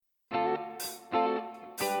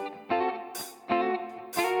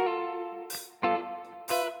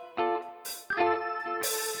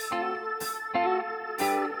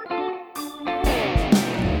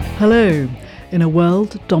Hello! In a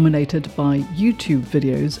world dominated by YouTube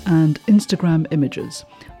videos and Instagram images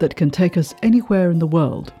that can take us anywhere in the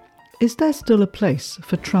world, is there still a place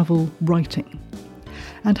for travel writing?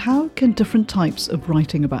 And how can different types of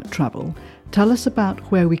writing about travel tell us about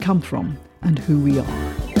where we come from and who we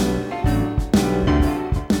are?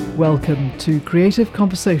 Welcome to Creative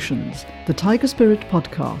Conversations, the Tiger Spirit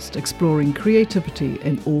podcast exploring creativity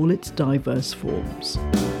in all its diverse forms.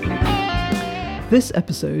 This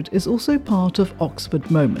episode is also part of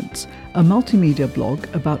Oxford Moments, a multimedia blog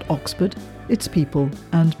about Oxford, its people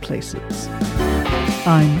and places.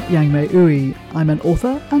 I'm Yang Mei Ui. I'm an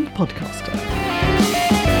author and podcaster.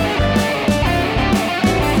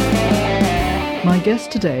 My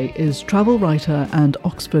guest today is travel writer and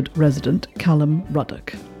Oxford resident Callum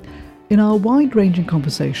Ruddock. In our wide-ranging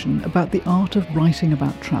conversation about the art of writing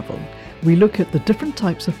about travel, we look at the different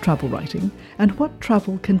types of travel writing and what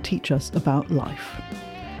travel can teach us about life.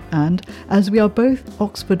 And as we are both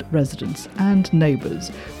Oxford residents and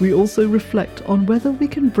neighbours, we also reflect on whether we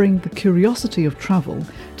can bring the curiosity of travel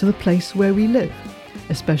to the place where we live,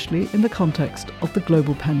 especially in the context of the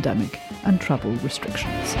global pandemic and travel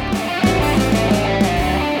restrictions.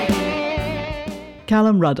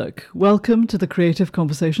 Callum Ruddock, welcome to the Creative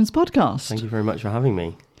Conversations podcast. Thank you very much for having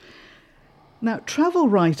me. Now, travel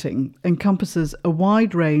writing encompasses a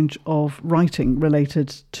wide range of writing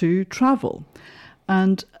related to travel.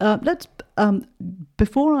 And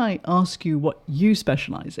before I ask you what you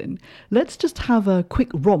specialise in, let's just have a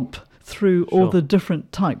quick romp through all the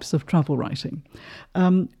different types of travel writing.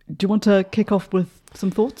 Do you want to kick off with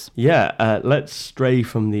some thoughts? Yeah, let's stray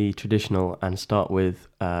from the traditional and start with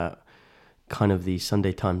kind of the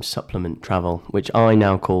Sunday Times supplement travel, which I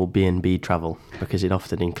now call B&B travel, because it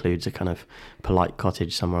often includes a kind of polite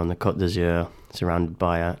cottage somewhere on the Côte d'Azur, surrounded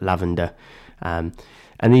by lavender. And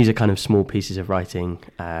these are kind of small pieces of writing,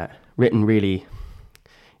 written really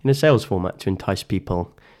in a sales format to entice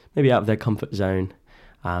people, maybe out of their comfort zone.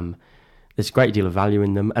 There's a great deal of value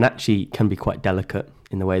in them, and actually can be quite delicate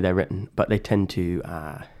in the way they're written, but they tend to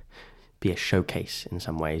be a showcase in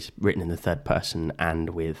some ways, written in the third person and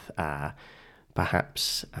with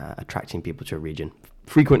perhaps attracting people to a region.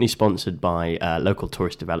 Frequently sponsored by local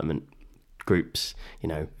tourist development groups,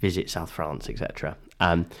 Visit South France, etc.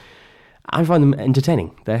 I find them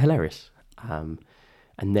entertaining. They're hilarious. And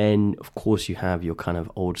then, of course, you have your kind of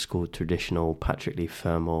old school, traditional Patrick Leigh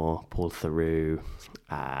Fermor, Paul Theroux,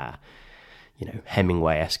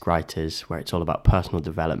 Hemingway-esque writers, where it's all about personal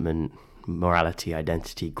development, morality,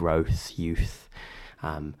 identity, growth, youth.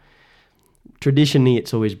 Traditionally,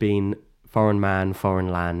 it's always been foreign man, foreign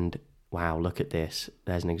land. Wow, look at this.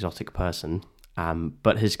 There's an exotic person.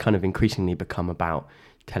 But has kind of increasingly become about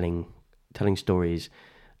telling stories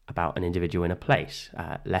about an individual in a place.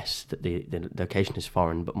 Less that the location is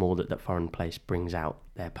foreign, but more that that foreign place brings out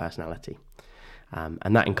their personality.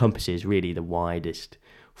 And that encompasses really the widest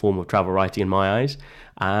form of travel writing in my eyes.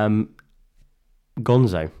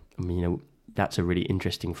 Gonzo. That's a really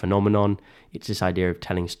interesting phenomenon. It's this idea of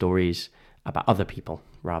telling stories about other people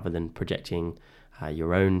rather than projecting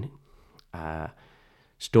your own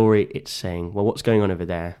story. It's saying, well, what's going on over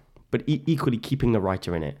there? But equally keeping the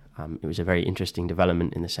writer in it. It was a very interesting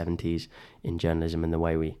development in the 70s in journalism and the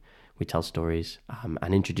way we tell stories,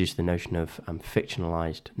 and introduced the notion of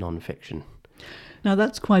fictionalized non-fiction. Now,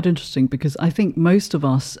 that's quite interesting because I think most of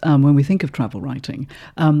us, when we think of travel writing,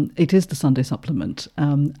 it is the Sunday supplement,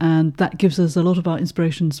 and that gives us a lot of our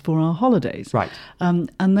inspirations for our holidays. Right.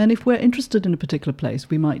 And then if we're interested in a particular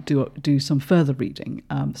place, we might do some further reading.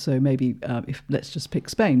 So maybe let's just pick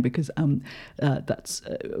Spain, because that's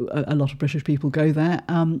a lot of British people go there.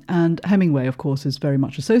 And Hemingway, of course, is very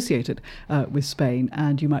much associated with Spain,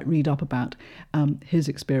 and you might read up about his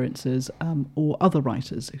experiences or other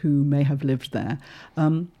writers who may have lived there.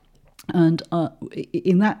 And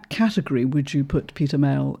in that category, would you put Peter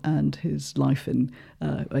Mayle and his life in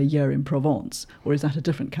A Year in Provence, or is that a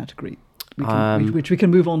different category which we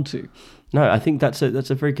can move on to? No, I think that's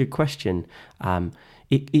a very good question.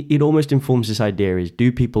 It almost informs this idea: is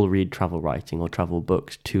do people read travel writing or travel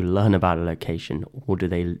books to learn about a location, or do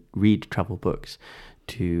they read travel books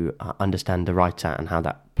to understand the writer and how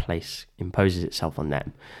that place imposes itself on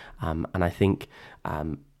them? And I think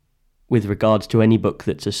with regards to any book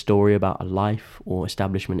that's a story about a life or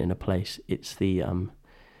establishment in a place, it's the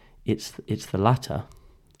latter.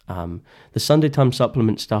 The Sunday Times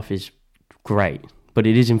supplement stuff is great, but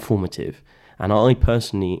it is informative, and I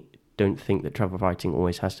personally don't think that travel writing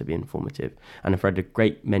always has to be informative. And I've read a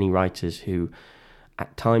great many writers who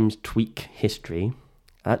at times tweak history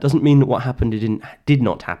That doesn't mean that what happened did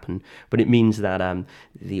not happen, but it means that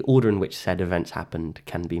the order in which said events happened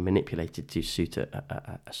can be manipulated to suit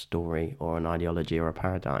a story or an ideology or a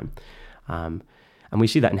paradigm. And we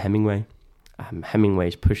see that in Hemingway.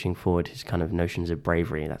 Hemingway's pushing forward his kind of notions of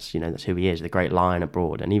bravery. That's who he is, the great lion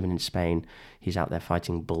abroad. And even in Spain, he's out there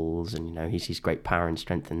fighting bulls, and he sees great power and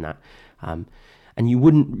strength in that. And you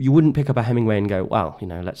wouldn't pick up a Hemingway and go, well,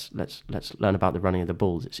 let's learn about the running of the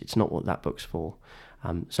bulls. It's not what that book's for.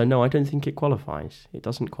 So no, I don't think it qualifies. It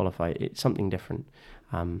doesn't qualify. It's something different.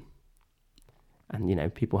 And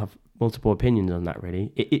people have multiple opinions on that,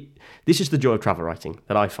 really. This is the joy of travel writing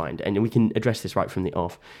that I find, and we can address this right from the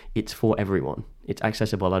off. It's for everyone. It's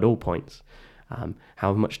accessible at all points.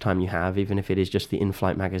 How much time you have, even if it is just the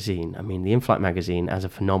in-flight magazine. I mean, the in-flight magazine as a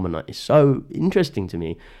phenomenon is so interesting to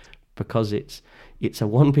me because it's a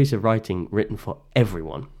one piece of writing written for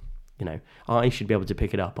everyone. I should be able to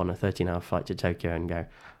pick it up on a 13-hour flight to Tokyo and go,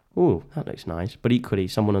 "Ooh, that looks nice." But equally,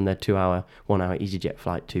 someone on their 1-hour EasyJet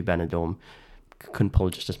flight to Benidorm can pull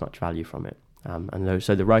just as much value from it.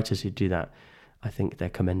 So the writers who do that, I think they're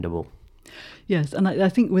commendable. Yes, and I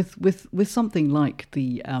think with something like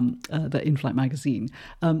the in-flight magazine,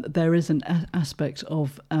 there is an aspect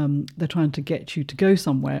of they're trying to get you to go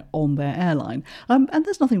somewhere on their airline, and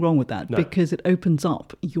there's nothing wrong with that because it opens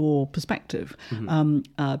up your perspective.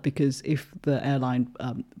 Because if the airline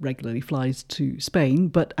regularly flies to Spain,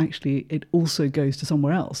 but actually it also goes to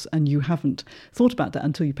somewhere else, and you haven't thought about that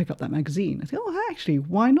until you pick up that magazine, I think, oh, actually,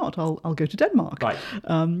 why not? I'll go to Denmark, right?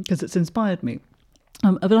 Because it's inspired me.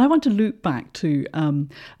 But I want to loop back to,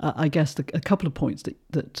 I guess, a couple of points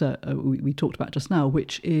that we talked about just now,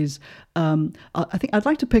 which is, I think I'd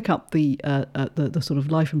like to pick up the sort of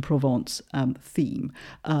life in Provence theme,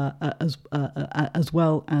 as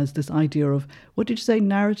well as this idea of, what did you say,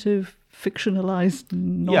 narrative, fictionalized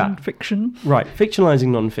non-fiction? Yeah. Right, fictionalizing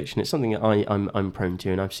non-fiction. It's something that I'm prone to,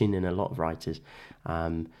 and I've seen in a lot of writers.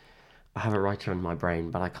 I have a writer in my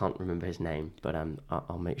brain, but I can't remember his name. But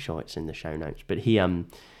I'll make sure it's in the show notes. But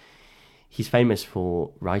he's famous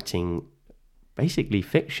for writing basically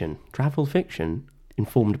fiction, travel fiction,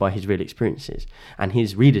 informed by his real experiences. And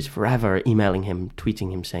his readers forever are emailing him,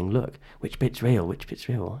 tweeting him, saying, "Look, which bit's real? Which bit's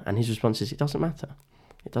real?" And his response is, "It doesn't matter.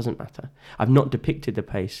 It doesn't matter. I've not depicted the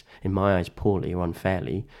place in my eyes poorly or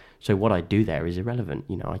unfairly. So what I do there is irrelevant.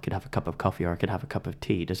 I could have a cup of coffee or I could have a cup of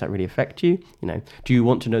tea. Does that really affect you? Do you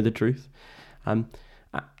want to know the truth?" And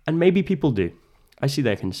maybe people do. I see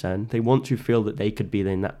their concern. They want to feel that they could be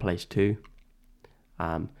in that place too.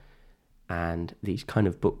 And these kind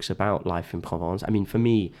of books about life in Provence. I mean, for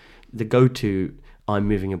me, the go-to, I'm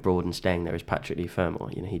moving abroad and staying there, is Patrick Leigh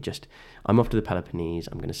Fermor. I'm off to the Peloponnese.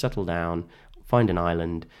 I'm going to settle down, find an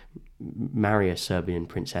island, marry a Serbian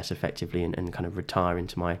princess effectively, and kind of retire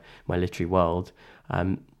into my literary world.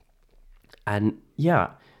 And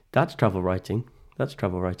yeah, that's travel writing. That's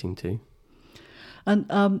travel writing too. And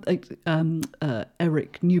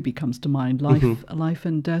Eric Newby comes to mind, Life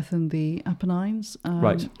and Death in the Apennines.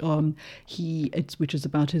 Right. Which is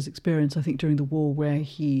about his experience, I think, during the war, where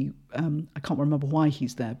he, I can't remember why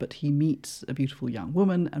he's there, but he meets a beautiful young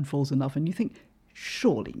woman and falls in love, and you think,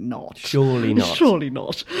 surely not. Surely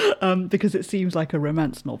not. Because it seems like a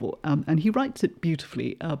romance novel. And he writes it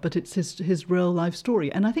beautifully, but it's his real life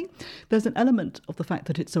story. And I think there's an element of the fact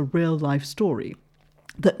that it's a real life story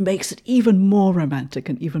that makes it even more romantic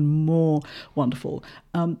and even more wonderful.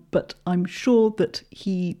 But I'm sure that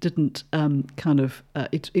he didn't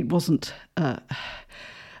it wasn't,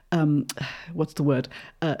 what's the word,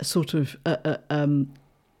 an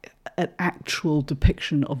actual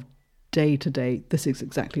depiction of day to day, this is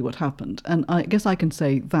exactly what happened. And I guess I can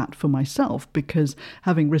say that for myself, because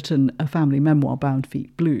having written a family memoir, Bound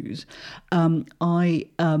Feet Blues, I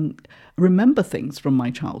remember things from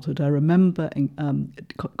my childhood. I remember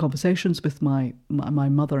conversations with my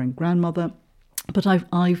mother and grandmother. But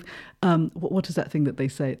I've what is that thing that they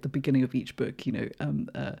say at the beginning of each book?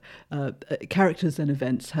 Characters and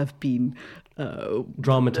events have been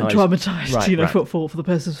dramatized, right. For the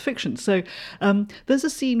purposes of fiction. So there's a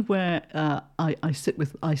scene where I sit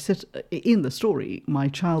in the story. My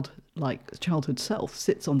childhood self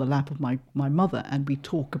sits on the lap of my mother, and we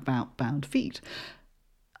talk about Bound Feet.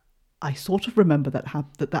 I sort of remember that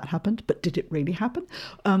happened, but did it really happen,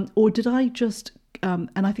 or did I just? And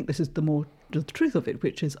I think this is the truth of it,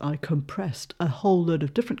 which is I compressed a whole load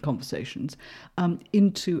of different conversations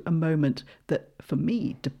into a moment that, for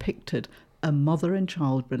me, depicted a mother and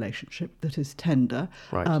child relationship that is tender,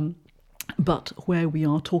 right. But where we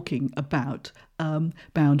are talking about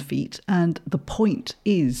Bound Feet, and the point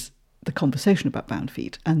is the conversation about Bound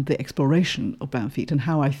Feet and the exploration of Bound Feet and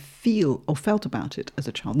how I feel or felt about it as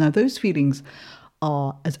a child. Now, those feelings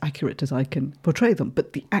are as accurate as I can portray them,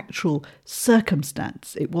 but the actual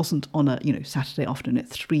circumstance, it wasn't on a Saturday afternoon at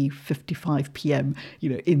 3:55 p.m.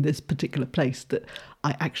 In this particular place that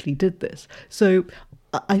I actually did this. So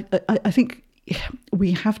I think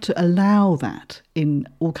we have to allow that in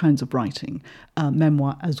all kinds of writing,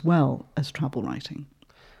 memoir as well as travel writing.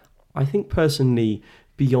 I think personally,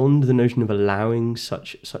 beyond the notion of allowing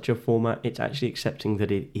such a format, it's actually accepting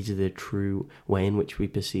that it is the true way in which we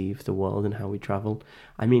perceive the world and how we travel.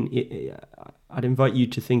 I mean, I'd invite you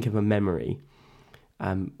to think of a memory.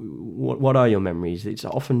 What are your memories? It's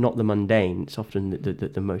often not the mundane. It's often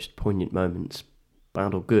the most poignant moments,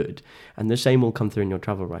 bad or good. And the same will come through in your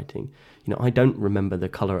travel writing. I don't remember the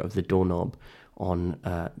colour of the doorknob on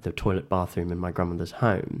the toilet bathroom in my grandmother's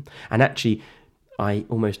home. And actually, I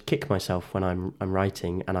almost kick myself when I'm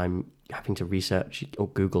writing and I'm having to research or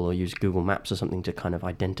Google or use Google Maps or something to kind of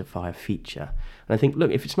identify a feature. And I think,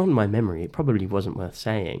 look, if it's not in my memory, it probably wasn't worth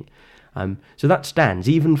saying. So that stands,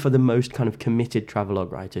 even for the most kind of committed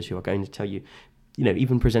travelogue writers who are going to tell you,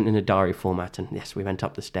 even present in a diary format, and yes, we went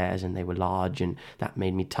up the stairs and they were large and that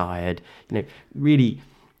made me tired. Really,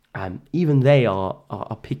 even they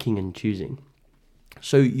are picking and choosing.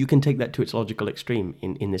 So you can take that to its logical extreme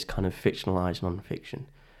in this kind of fictionalized non-fiction.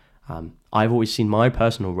 I've always seen my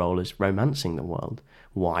personal role as romancing the world.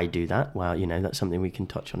 Why do that? Well, that's something we can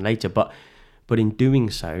touch on later. But in doing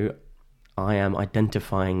so, I am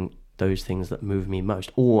identifying those things that move me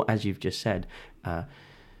most, or as you've just said,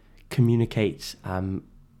 communicate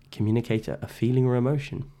a feeling or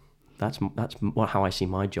emotion. That's how I see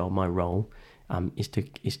my job, my role, is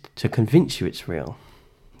to convince you it's real.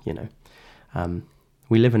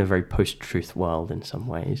 We live in a very post-truth world in some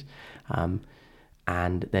ways,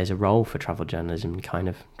 and there's a role for travel journalism in kind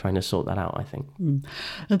of trying to sort that out, I think.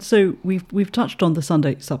 And so we've touched on the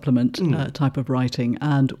Sunday supplement type of writing,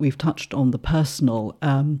 and we've touched on the personal,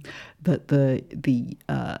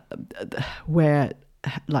 where,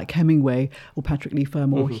 like Hemingway or Patrick Leigh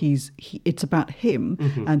Fermor, it's about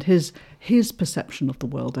him and his perception of the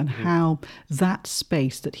world and how that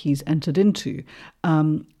space that he's entered into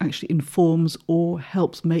actually informs or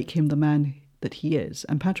helps make him the man that he is.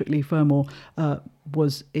 And Patrick Leigh Fermor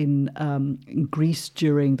was in Greece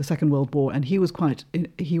during the Second World War, and he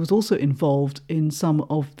was also involved in some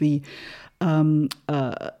of the kind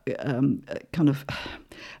of,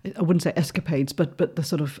 I wouldn't say escapades, but the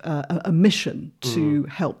sort of a mission to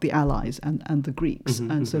help the Allies and the Greeks.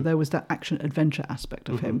 And so there was that action-adventure aspect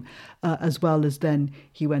of him, as well as then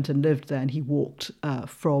he went and lived there and he walked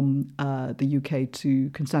from the UK to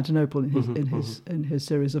Constantinople in his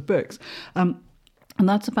series of books. And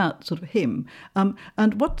that's about sort of him.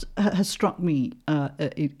 And what has struck me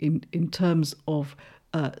in terms of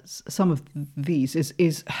some of these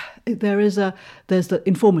is there's the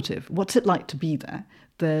informative. What's it like to be there?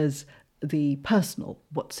 There's the personal.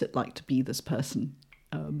 What's it like to be this person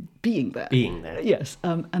being there? Being there. Yes.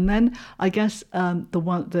 And then I guess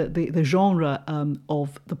the genre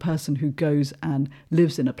of the person who goes and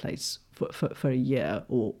lives in a place for a year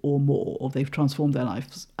or more, or they've transformed their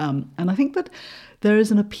lives. And I think that there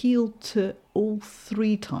is an appeal to all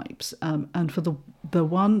three types. And for the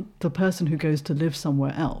person who goes to live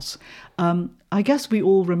somewhere else, I guess we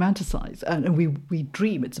all romanticize and we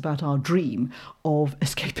dream. It's about our dream of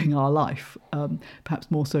escaping our life,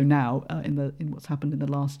 perhaps more so now in what's happened in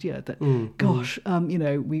the last year. That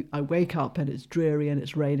I wake up and it's dreary and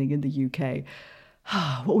it's raining in the UK.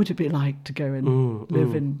 What would it be like to go and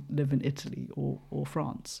live in Italy or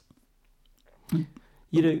France?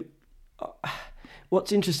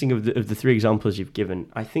 What's interesting of the three examples you've given,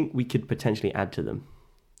 I think we could potentially add to them.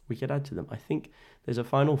 I think there's a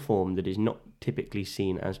final form that is not typically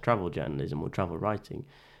seen as travel journalism or travel writing,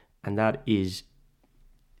 and that is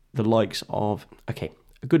the likes of, a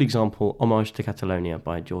good example, Homage to Catalonia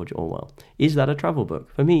by George Orwell. Is that a travel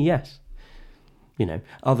book? For me, yes.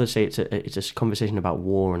 Others say it's a conversation about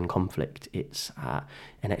war and conflict. It's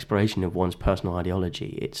an exploration of one's personal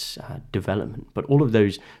ideology. It's development. But all of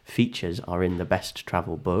those features are in the best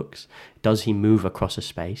travel books. Does he move across a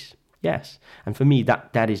space? Yes. And for me,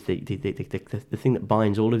 that is the thing that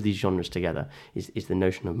binds all of these genres together is the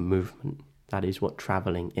notion of movement. That is what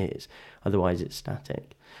travelling is. Otherwise, it's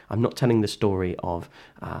static. I'm not telling the story of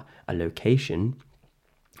a location.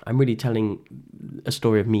 I'm really telling a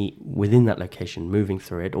story of me within that location, moving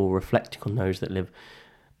through it, or reflecting on those that live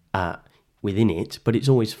within it, but it's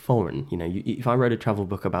always foreign. If I wrote a travel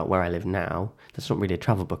book about where I live now, that's not really a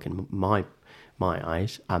travel book in my my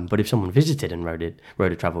eyes. But if someone visited and wrote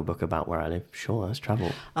a travel book about where I live, sure, that's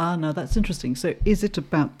travel. No, that's interesting. So is it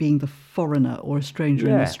about being the foreigner or a stranger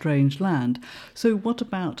in Yeah. a strange land? So what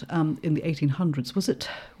about in the 1800s? Was it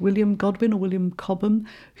William Godwin or William Cobham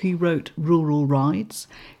who wrote Rural Rides?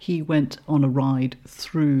 He went on a ride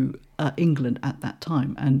through England at that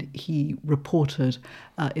time, and he reported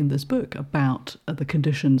in this book about the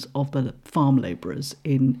conditions of the farm labourers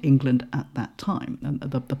in England at that time, and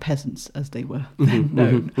the peasants as they were then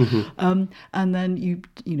known. And then you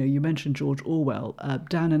mentioned George Orwell,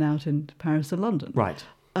 Down and Out in Paris and London. Right.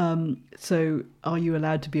 So are you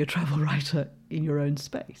allowed to be a travel writer in your own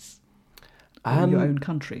space, or in your own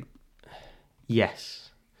country? Yes,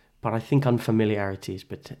 but I think unfamiliarity is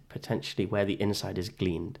potentially where the insight is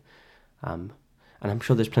gleaned. And I'm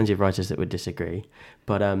sure there's plenty of writers that would disagree,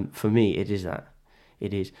 but for me, it is that.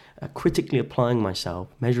 It is critically applying myself,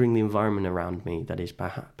 measuring the environment around me that is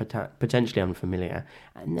potentially unfamiliar,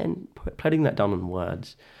 and then putting that down in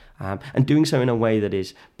words, and doing so in a way that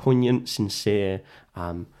is poignant, sincere,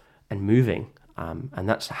 and moving. And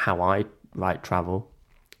that's how I write travel.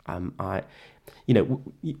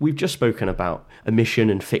 We've just spoken about omission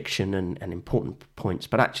and fiction and important points,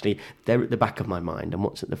 but actually they're at the back of my mind, and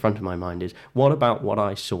what's at the front of my mind is, what about what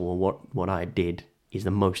I saw, what I did is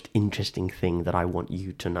the most interesting thing that I want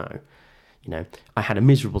you to know. I had a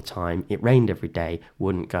miserable time, it rained every day,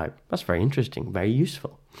 wouldn't go. That's very interesting, very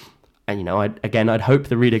useful. And, I'd hope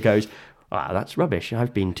the reader goes, that's rubbish.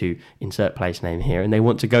 I've been to insert place name here, and they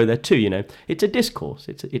want to go there too. It's a discourse.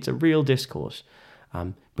 It's a real discourse,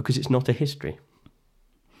 because it's not a history.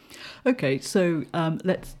 Okay, so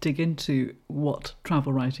let's dig into what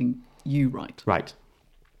travel writing you write. Right.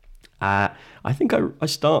 I think I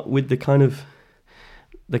start with the kind of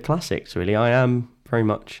the classics, really. I am very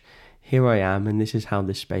much, here I am, and this is how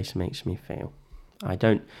this space makes me feel. I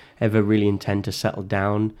don't ever really intend to settle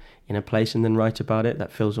down in a place and then write about it.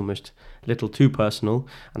 That feels almost a little too personal,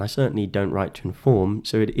 and I certainly don't write to inform.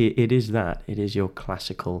 So it is that. It is your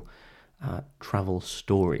classical travel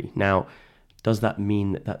story. Now, does that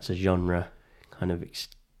mean that that's a genre kind of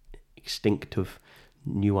extinct of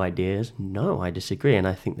new ideas? No, I disagree, and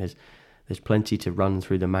I think there's plenty to run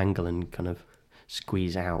through the mangle and kind of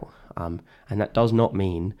squeeze out. And that does not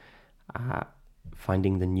mean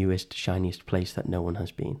finding the newest, shiniest place that no one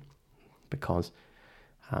has been, because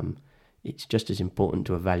it's just as important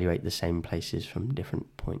to evaluate the same places from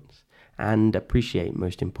different points and appreciate,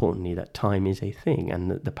 most importantly, that time is a thing,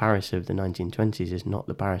 and that the Paris of the 1920s is not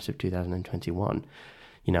the Paris of 2021.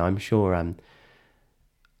 I'm sure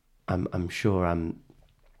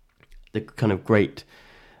the kind of great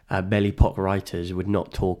belly pot writers would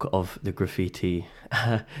not talk of the graffiti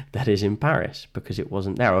that is in Paris, because it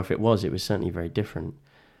wasn't there, or if it was certainly very different.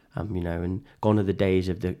 And gone are the days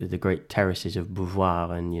of the great terraces of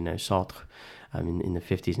Beauvoir and Sartre in the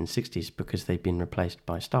 50s and 60s, because they've been replaced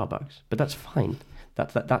by Starbucks. But that's fine.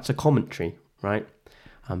 That's a commentary, right?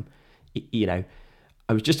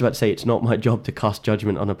 I was just about to say it's not my job to cast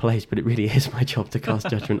judgment on a place, but it really is my job to cast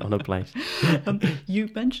judgment on a place. You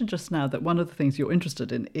mentioned just now that one of the things you're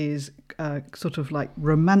interested in is sort of like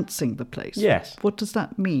romancing the place. Yes. What does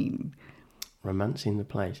that mean? Romancing the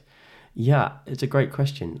place. Yeah, it's a great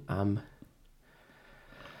question.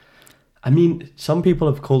 Some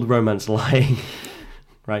people have called romance lying,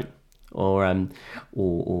 right? Or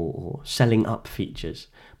selling up features.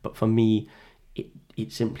 But for me,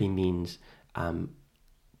 it simply means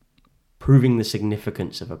proving the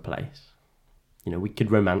significance of a place. We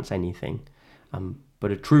could romance anything,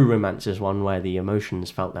 but a true romance is one where the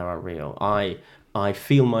emotions felt there are real. I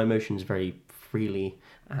feel my emotions very freely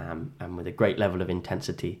and with a great level of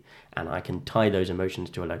intensity, and I can tie those emotions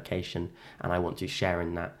to a location, and I want to share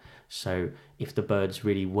in that. So if the birds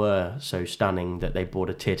really were so stunning that they brought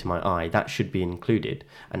a tear to my eye, that should be included.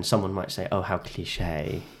 And someone might say, oh, how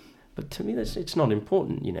cliche. But to me, it's not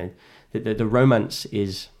important. The romance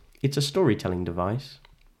it's a storytelling device,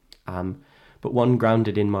 but one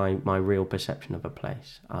grounded in my real perception of a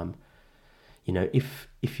place.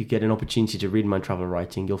 If you get an opportunity to read my travel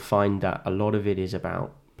writing, you'll find that a lot of it is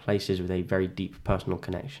about places with a very deep personal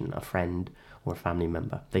connection, a friend or a family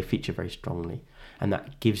member. They feature very strongly, and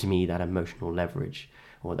that gives me that emotional leverage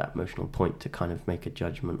or that emotional point to kind of make a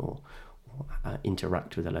judgment or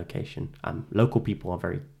interact with a location. Local people are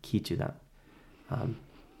very key to that,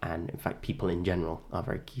 and in fact people in general are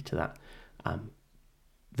very key to that,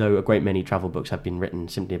 though a great many travel books have been written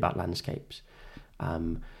simply about landscapes.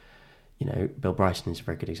 Bill Bryson is a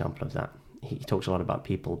very good example of that. he talks a lot about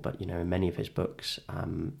people, but in many of his books.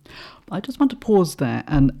 I just want to pause there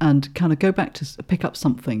and kind of go back to pick up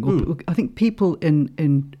something. I think people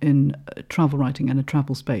in travel writing and a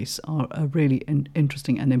travel space are a really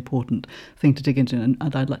interesting and important thing to dig into, and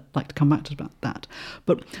I'd like to come back to that.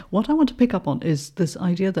 But what I want to pick up on is this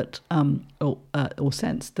idea that, or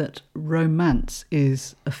sense that romance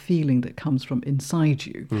is a feeling that comes from inside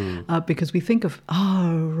you, because we think of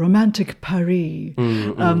romantic Paris,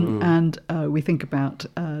 and we think about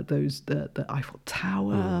the Eiffel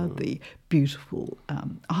Tower, the beautiful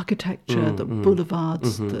architecture, the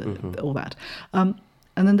boulevards, all that, and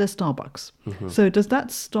then there's Starbucks. So does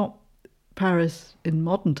that stop Paris in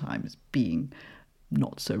modern times being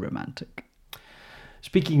not so romantic?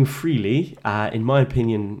 Speaking freely, in my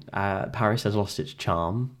opinion, Paris has lost its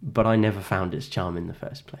charm, but I never found its charm in the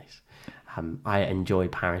first place. I enjoy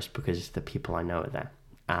Paris because the people I know are there.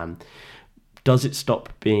 Does it stop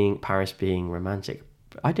Paris being romantic?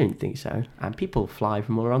 I don't think so. And people fly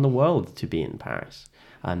from all around the world to be in Paris.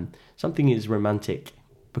 Something is romantic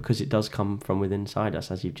because it does come from within inside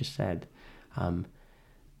us, as you've just said.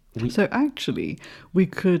 So actually, we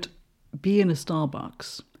could be in a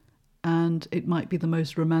Starbucks and it might be the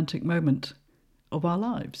most romantic moment of our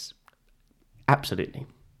lives. Absolutely.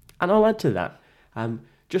 And I'll add to that.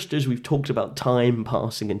 Just as we've talked about time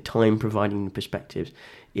passing and time providing perspectives,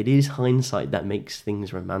 it is hindsight that makes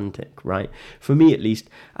things romantic, right? For me, at least,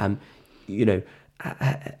 the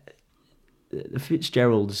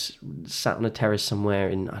Fitzgeralds sat on a terrace somewhere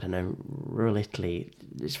in, I don't know, rural Italy.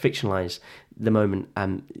 It's fictionalised the moment.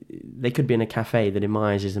 They could be in a cafe that in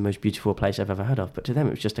my eyes is the most beautiful place I've ever heard of, but to them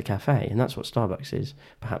it was just a cafe, and that's what Starbucks is.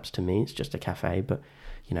 Perhaps to me it's just a cafe, but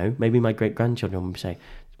maybe my great-grandchildren would say,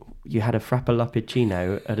 you had a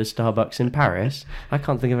Frappuccino at a Starbucks in Paris? I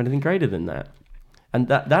can't think of anything greater than that. And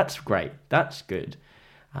that's great. That's good.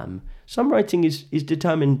 Some writing is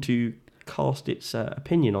determined to cast its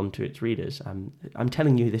opinion onto its readers. I'm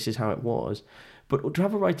telling you this is how it was. But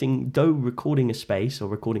travel writing, though recording a space or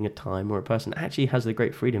recording a time or a person, actually has the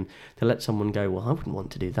great freedom to let someone go, well, I wouldn't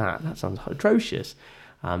want to do that. That sounds atrocious.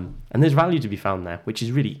 And there's value to be found there, which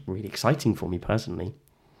is really, really exciting for me personally.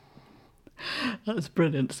 That's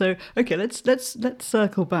brilliant. So, okay, let's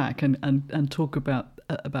circle back and talk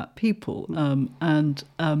about people and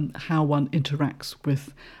how one interacts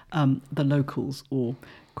with the locals, or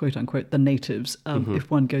quote unquote the natives. If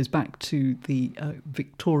one goes back to the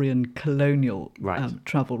Victorian colonial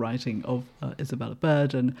travel writing of Isabella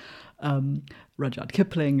Bird and Rudyard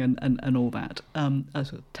Kipling and all that.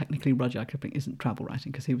 So technically, Rudyard Kipling isn't travel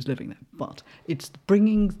writing because he was living there, but it's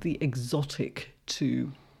bringing the exotic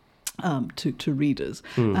to readers.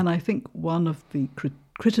 And I think one of the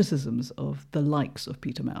criticisms of the likes of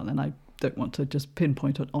Peter Mayle, and I don't want to just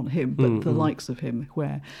pinpoint it on him, but the likes of him,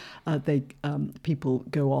 where people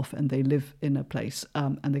go off and they live in a place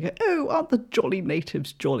and they go, oh, aren't the jolly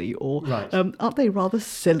natives jolly? Or aren't they rather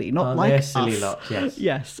silly? Not like us. Silly lot, yes.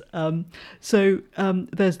 Yes. So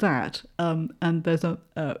there's that, and there's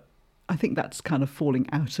I think that's kind of falling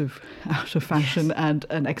out of fashion and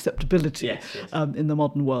acceptability in the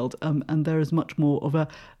modern world. And there is much more of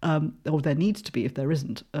or there needs to be, if there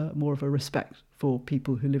isn't, more of a respect for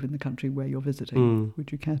people who live in the country where you're visiting.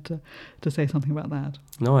 Would you care to say something about that?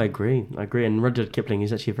 No, I agree. And Rudyard Kipling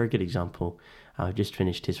is actually a very good example. I've just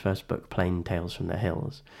finished his first book, Plain Tales from the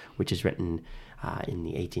Hills, which is written in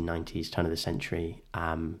the 1890s, turn of the century.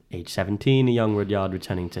 Age 17, a young Rudyard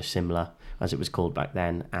returning to Simla, as it was called back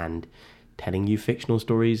then, and telling you fictional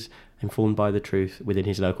stories informed by the truth within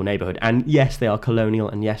his local neighbourhood. And yes, they are colonial,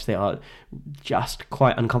 and yes, they are just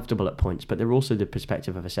quite uncomfortable at points, but they're also the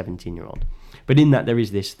perspective of a 17-year-old. But in that, there is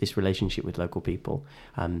this relationship with local people.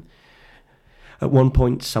 At one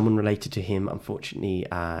point, someone related to him, unfortunately,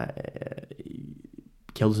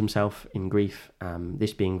 kills himself in grief.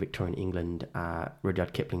 This being Victorian England,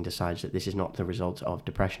 Rudyard Kipling decides that this is not the result of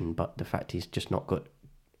depression, but the fact he's just not good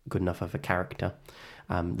enough of a character,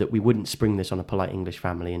 that we wouldn't spring this on a polite English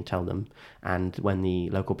family and tell them. And when the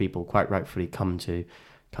local people quite rightfully come to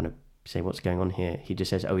kind of say what's going on here, he just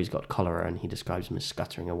says, oh, he's got cholera, and he describes him as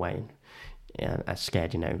scuttering away and as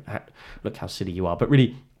scared, look how silly you are. But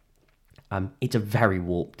really, it's a very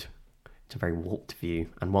warped view,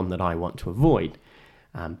 and one that I want to avoid.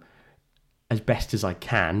 As best as I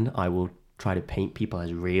can, I will try to paint people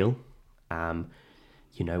as real. I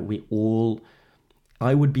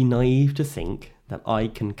would be naive to think that I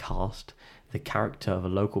can cast the character of a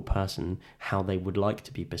local person how they would like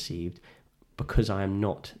to be perceived, because I am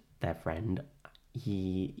not their friend.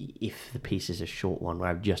 If the piece is a short one where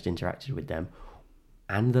I've just interacted with them,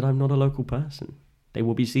 and that I'm not a local person. They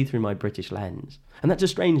will be seen through my British lens. And that's a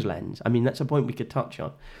strange lens. I mean, that's a point we could touch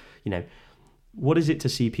on. You know, what is it to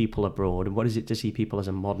see people abroad, and what is it to see people as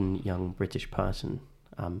a modern young British person?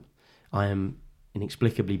 I am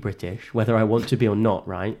inexplicably British, whether I want to be or not,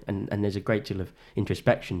 right? And there's a great deal of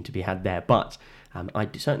introspection to be had there. But I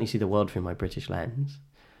certainly see the world through my British lens.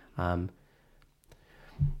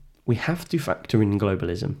 We have to factor in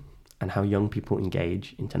globalism and how young people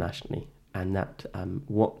engage internationally, and that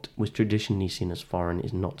what was traditionally seen as foreign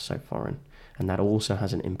is not so foreign, and that also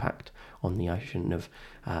has an impact on the notion of,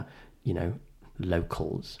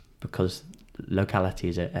 locals, because locality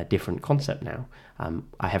is a different concept now.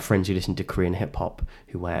 I have friends who listen to Korean hip hop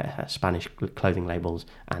who wear Spanish clothing labels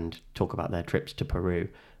and talk about their trips to Peru.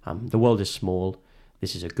 The world is small.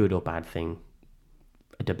 This is a good or bad thing.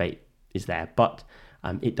 A debate is there, but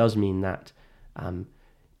it does mean that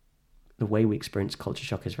the way we experience culture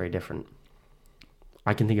shock is very different.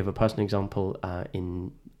 I can think of a personal example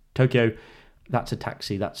in Tokyo. That's a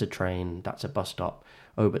taxi, that's a train, that's a bus stop.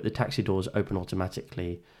 Oh, but the taxi doors open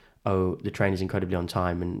automatically. Oh, the train is incredibly on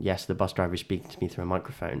time, and yes, the bus driver is speaking to me through a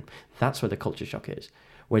microphone. That's where the culture shock is.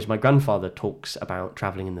 Whereas my grandfather talks about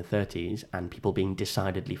travelling in the 30s and people being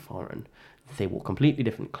decidedly foreign. They wore completely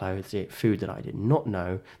different clothes, they ate food that I did not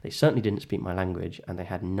know, they certainly didn't speak my language, and they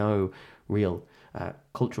had no real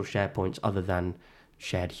cultural share points other than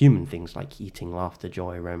shared human things like eating, laughter,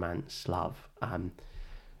 joy, romance, love.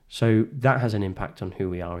 So that has an impact on who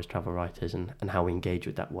we are as travel writers and how we engage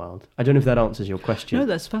with that world. I don't know if that answers your question. No,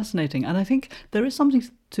 that's fascinating. And I think there is something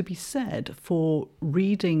to be said for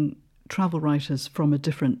reading travel writers from a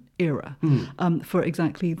different era for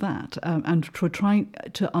exactly that, and for trying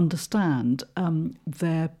to understand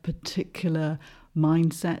their particular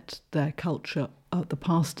mindset, their culture. The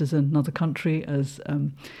past is another country, as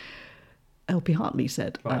L.P. Hartley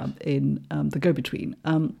said in The Go-Between.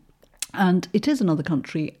 And it is another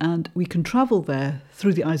country, and we can travel there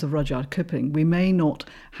through the eyes of Rudyard Kipling. We may not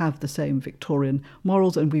have the same Victorian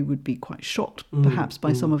morals, and we would be quite shocked, perhaps,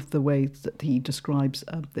 by some of the ways that he describes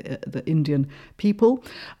the Indian people.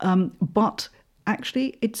 But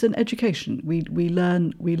actually, it's an education. We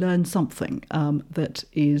learn something that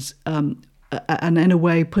is. And in a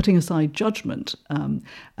way, putting aside judgment. And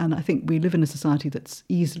I think we live in a society that's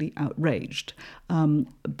easily outraged.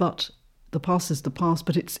 But the past is the past,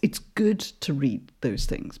 but it's good to read those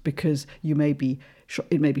things, because it may be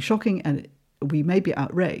shocking and we may be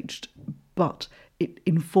outraged, but it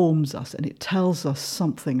informs us and it tells us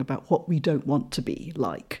something about what we don't want to be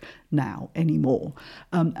like now anymore,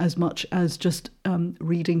 as much as just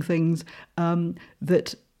reading things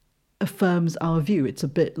that affirms our view. It's a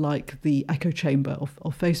bit like the echo chamber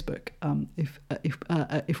of Facebook.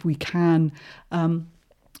 If we can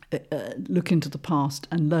look into the past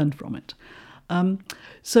and learn from it.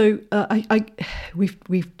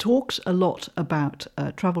 We've talked a lot about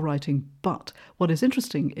travel writing, but what is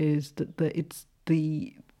interesting is that it's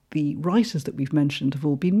the writers that we've mentioned have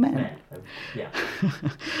all been men. Yeah.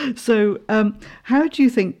 So how do you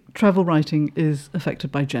think travel writing is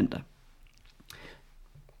affected by gender?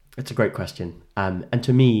 It's a great question. And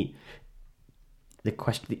to me, the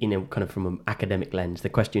question, kind of from an academic lens, the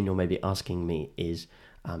question you're maybe asking me is,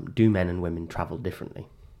 do men and women travel differently?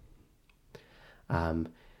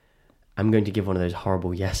 I'm going to give one of those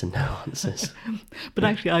horrible yes and no answers. But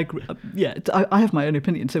actually, I agree. I have my own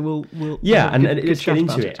opinion, so we'll let's get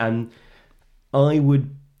into it.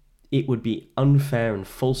 It would be unfair and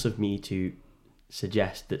false of me to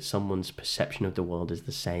suggest that someone's perception of the world is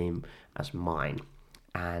the same as mine,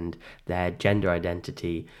 and their gender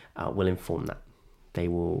identity will inform that. They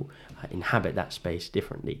will inhabit that space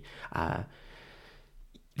differently.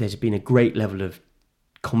 There's been a great level of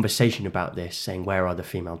conversation about this, saying where are the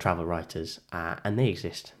female travel writers, and they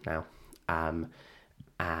exist now,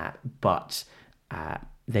 but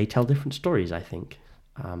they tell different stories. I think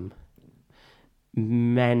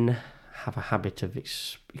men have a habit of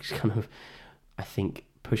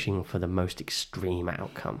pushing for the most extreme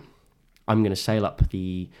outcome. I'm going to sail up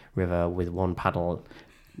the river with one paddle,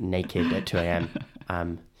 naked at 2 a.m.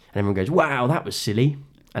 And everyone goes, "Wow, that was silly,"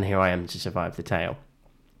 and here I am to survive the tale.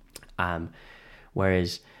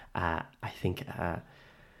 Whereas I think a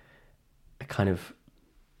kind of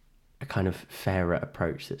fairer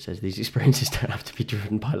approach that says these experiences don't have to be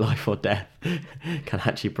driven by life or death can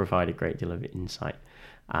actually provide a great deal of insight.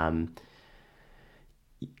 And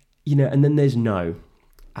then there's no.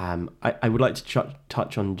 I would like to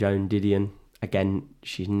touch on Joan Didion. Again,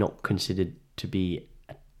 she's not considered to be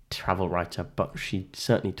a travel writer, but she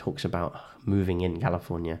certainly talks about moving in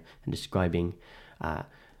California and describing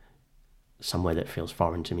somewhere that feels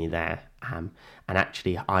foreign to me there. And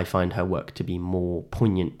actually, I find her work to be more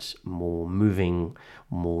poignant, more moving,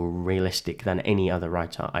 more realistic than any other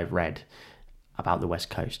writer I've read about the West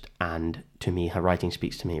Coast. And to me, her writing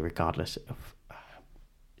speaks to me regardless of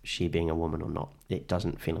she being a woman or not. It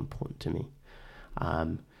doesn't feel important to me.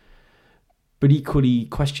 But equally,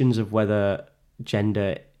 questions of whether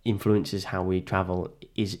gender influences how we travel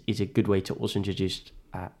is a good way to also introduce,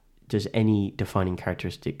 does any defining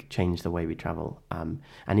characteristic change the way we travel? And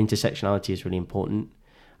intersectionality is really important,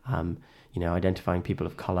 identifying people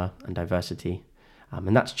of colour and diversity.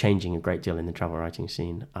 And that's changing a great deal in the travel writing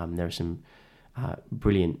scene. There are some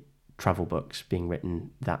brilliant travel books being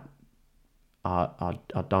written that are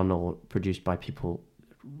done or produced by people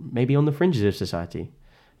maybe on the fringes of society.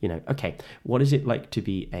 Okay, what is it like to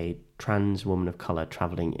be a trans woman of colour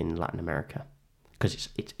travelling in Latin America? Because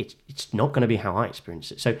it's not going to be how I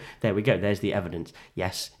experience it. So there we go. There's the evidence.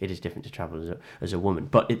 Yes, it is different to travel as a woman,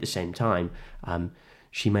 but at the same time,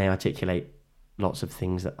 she may articulate lots of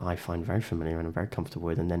things that I find very familiar and I'm very comfortable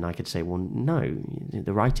with, and then I could say, well, no,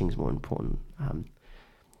 the writing's more important.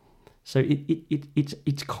 So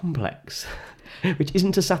it's complex, which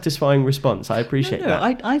isn't a satisfying response. I appreciate that.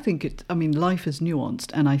 I think life is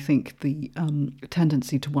nuanced, and I think the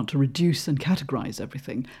tendency to want to reduce and categorize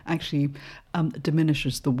everything actually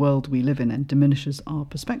diminishes the world we live in and diminishes our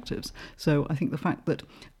perspectives. So I think the fact that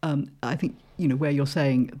where you're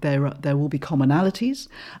saying there will be commonalities,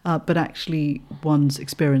 but actually one's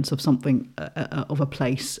experience of something, of a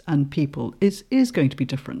place and people is going to be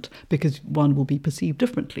different because one will be perceived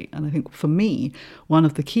differently. And I think for me, one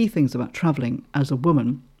of the key things about travelling as a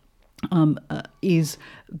woman is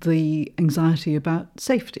the anxiety about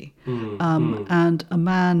safety. And a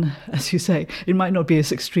man, as you say, it might not be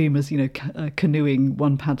as extreme as, canoeing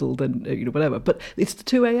one paddled and, whatever, but it's the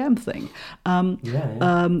 2 a.m. thing.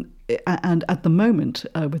 And at the moment,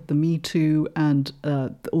 with the Me Too and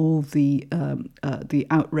all the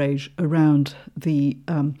outrage around the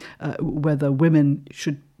whether women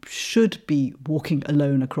should be walking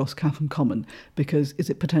alone across Clapham Common, because is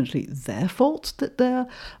it potentially their fault that they're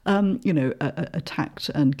attacked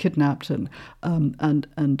and kidnapped and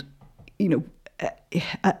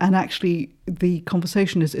actually the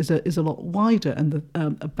conversation is a lot wider and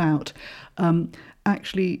about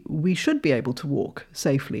actually we should be able to walk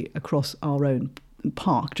safely across our own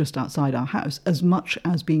park just outside our house as much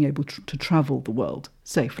as being able to travel the world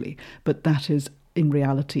safely, but that is in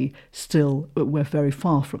reality still we're very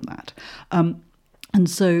far from that. And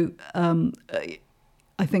so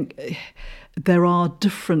I think there are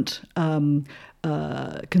different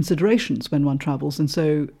considerations when one travels, and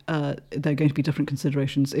so there are going to be different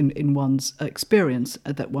considerations in one's experience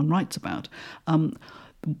that one writes about.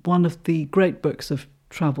 One of the great books of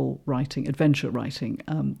travel writing, adventure writing,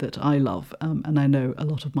 that I love, and I know a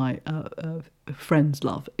lot of my friends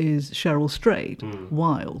love, is Cheryl Strayed,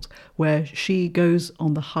 Wild, where she goes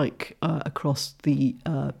on the hike across the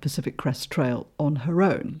Pacific Crest Trail on her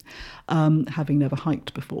own, having never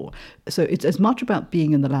hiked before. So it's as much about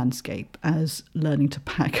being in the landscape as learning to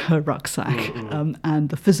pack her rucksack and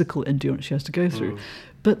the physical endurance she has to go through.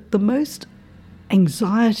 But the most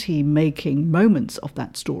anxiety-making moments of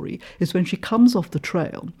that story is when she comes off the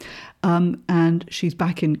trail and she's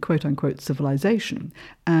back in quote-unquote civilization,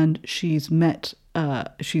 and she's met,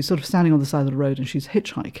 she's sort of standing on the side of the road and she's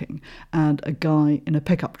hitchhiking, and a guy in a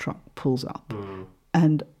pickup truck pulls up.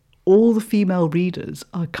 And all the female readers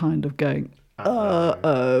are kind of going,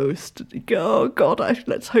 oh God,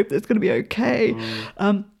 let's hope that's going to be okay.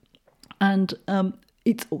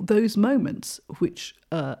 It's those moments which...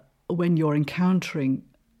 when you're encountering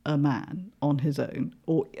a man on his own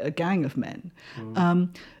or a gang of men,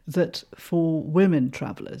 that for women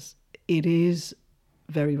travellers, it is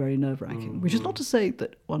very, very nerve-wracking, which is not to say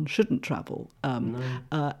that one shouldn't travel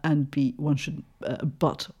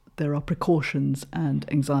but there are precautions and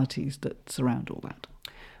anxieties that surround all that.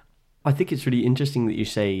 I think it's really interesting that you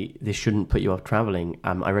say this shouldn't put you off travelling.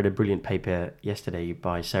 I read a brilliant paper yesterday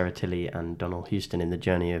by Sarah Tilley and Donald Houston in the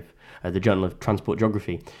Journal of Transport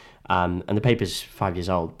Geography. And the paper's 5 years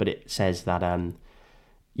old, but it says that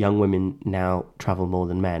young women now travel more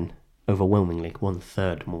than men, overwhelmingly.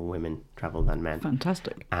 1/3 more women travel than men.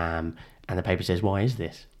 Fantastic. And the paper says, why is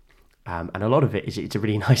this? And a lot of it is, it's a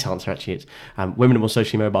really nice answer, actually. It's women are more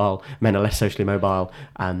socially mobile, men are less socially mobile.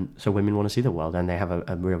 So women want to see the world, and they have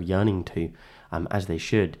a real yearning to, as they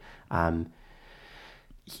should. I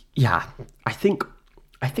think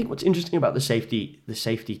what's interesting about the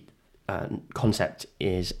safety concept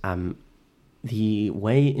is the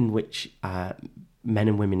way in which men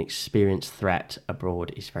and women experience threat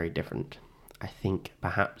abroad is very different. I think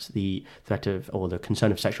perhaps the threat of or the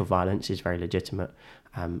concern of sexual violence is very legitimate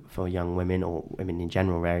for young women or women in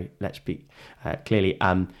general. Very, let's be clearly.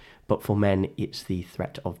 But for men, it's the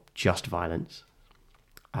threat of just violence.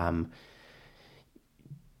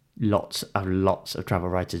 Lots of travel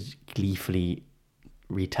writers gleefully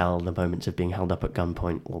retell the moments of being held up at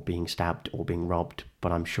gunpoint or being stabbed or being robbed,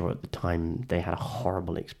 but I'm sure at the time they had a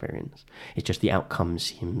horrible experience. It's just the outcome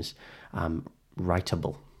seems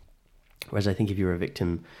writable. Whereas I think if you're a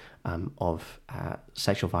victim of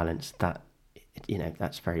sexual violence,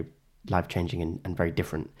 that's very life-changing and very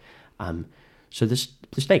different. So the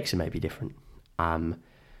stakes are maybe different.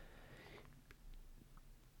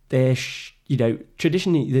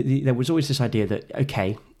 Traditionally, there was always this idea that,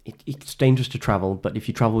 okay, it's dangerous to travel, but if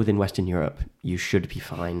you travel within Western Europe, you should be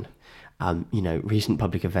fine. Recent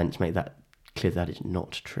public events make that clear that is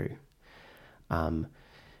not true.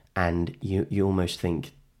 And you almost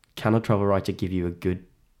think, can a travel writer give you a good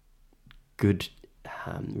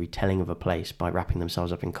retelling of a place by wrapping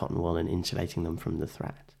themselves up in cotton wool and insulating them from the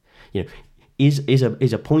threat?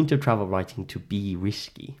 Is a point of travel writing to be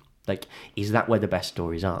risky? Like, is that where the best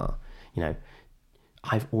stories are?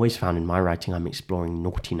 I've always found in my writing I'm exploring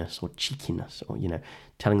naughtiness or cheekiness or,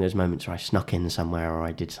 telling those moments where I snuck in somewhere or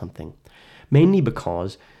I did something. Mainly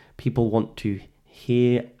because people want to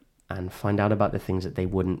hear and find out about the things that they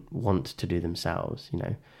wouldn't want to do themselves.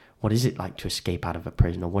 What is it like to escape out of a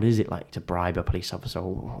prison? Or what is it like to bribe a police officer?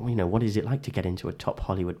 Or, what is it like to get into a top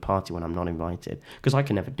Hollywood party when I'm not invited? Because I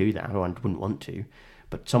can never do that, or I wouldn't want to,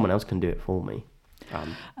 but someone else can do it for me.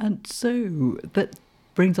 And so that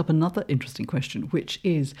brings up another interesting question, which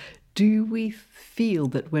is, do we feel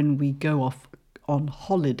that when we go off on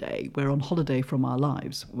holiday, we're on holiday from our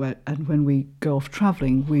lives, and when we go off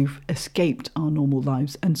travelling, we've escaped our normal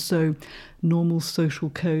lives, and so normal social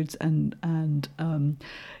codes and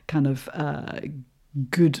kind of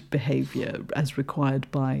good behaviour as required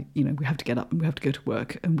by, we have to get up and we have to go to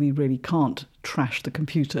work, and we really can't trash the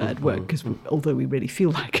computer at work, because although we really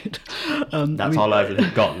feel like it. That's all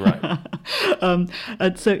I've gotten, right?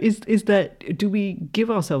 And so do we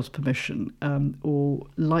give ourselves permission or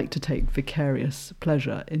like to take vicarious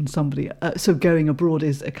pleasure in somebody? So going abroad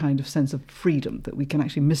is a kind of sense of freedom, that we can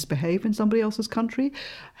actually misbehave in somebody else's country,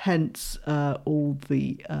 hence all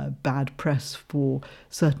the bad press for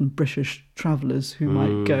certain British travellers who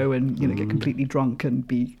might go and get completely drunk and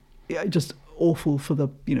be just awful for the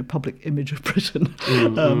public image of Britain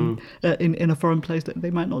in a foreign place that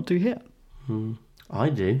they might not do here. I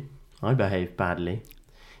do. I behave badly.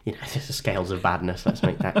 There's the scales of badness, let's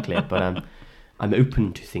make that clear. But I'm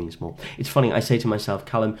open to things more. It's funny, I say to myself,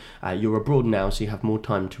 Callum, you're abroad now, so you have more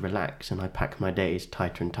time to relax, and I pack my days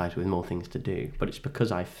tighter and tighter with more things to do. But it's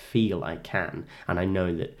because I feel I can, and I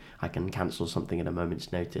know that I can cancel something at a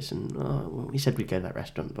moment's notice, and we said we'd go to that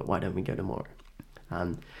restaurant, but why don't we go tomorrow?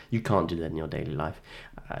 You can't do that in your daily life.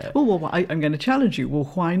 I'm going to challenge you. Well,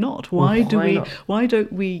 why not? Why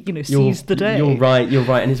don't we, seize the day? You're right,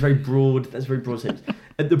 and it's very broad. That's a very broad sense.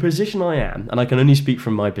 At the position I am, and I can only speak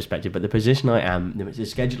from my perspective, but the position I am, the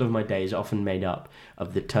schedule of my day is often made up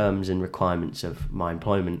of the terms and requirements of my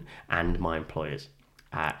employment and my employers.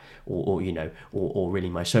 Or really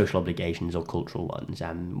my social obligations or cultural ones.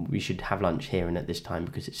 We should have lunch here and at this time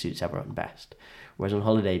because it suits everyone best. Whereas on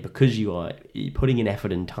holiday, because you are putting in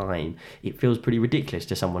effort and time, it feels pretty ridiculous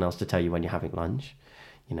to someone else to tell you when you're having lunch,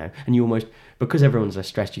 and you almost, because everyone's less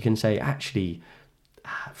stressed, you can say, actually,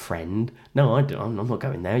 friend, no, I'm not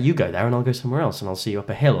going there. You go there and I'll go somewhere else and I'll see you up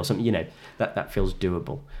a hill or something, that feels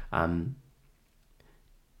doable.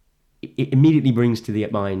 It immediately brings to the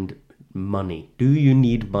mind money. Do you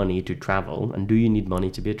need money to travel, and do you need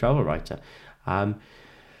money to be a travel writer?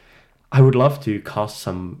 I would love to cast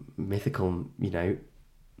some mythical,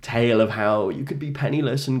 tale of how you could be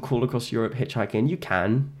penniless and crawl across Europe hitchhiking. You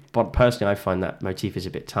can, but personally I find that motif is a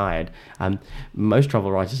bit tired. Most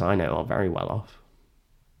travel writers I know are very well off.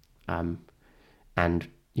 And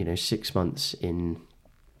 6 months in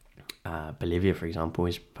Bolivia, for example,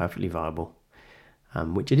 is perfectly viable.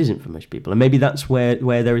 Which it isn't for most people. And maybe that's where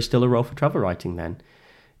there is still a role for travel writing then,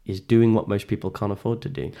 is doing what most people can't afford to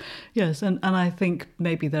do. Yes, and I think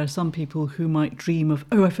maybe there are some people who might dream of,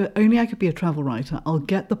 if only I could be a travel writer, I'll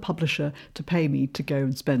get the publisher to pay me to go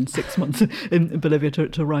and spend 6 months in Bolivia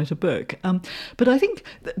to write a book. But I think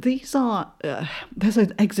these are, there's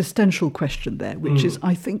an existential question there, which is,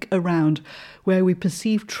 I think, around where we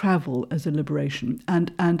perceive travel as a liberation.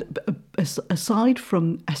 And aside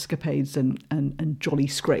from escapades and jolly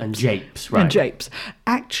scrapes. And japes, right. And japes.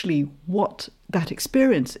 Actually, what that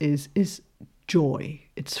experience is joy,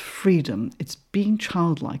 it's freedom, it's being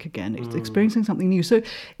childlike again, it's experiencing something new. So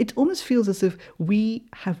it almost feels as if we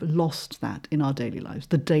have lost that in our daily lives,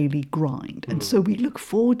 the daily grind. And so we look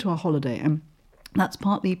forward to our holiday, and that's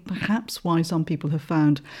partly perhaps why some people have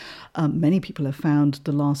found, many people have found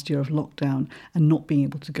the last year of lockdown and not being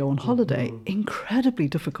able to go on holiday incredibly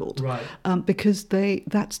difficult, Right. Because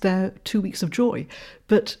that's their 2 weeks of joy.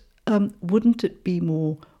 But wouldn't it be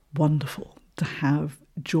more wonderful to have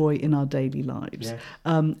joy in our daily lives, Yes.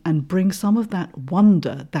 and bring some of that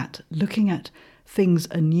wonder, that looking at things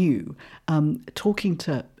anew, talking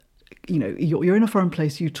to, you're in a foreign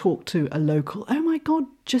place, you talk to a local, oh my God,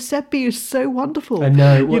 Giuseppe is so wonderful. I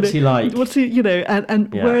know, what's he like? What's he,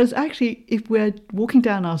 and Yeah. whereas actually if we're walking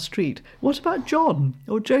down our street, what about John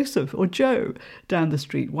or Joseph or Joe down the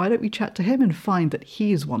street? Why don't we chat to him and find that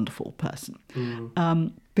he is a wonderful person?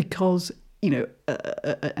 Because,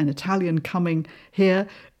 an Italian coming here,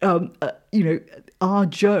 our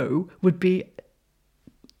Joe would be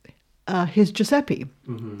his Giuseppe.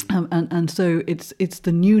 And so it's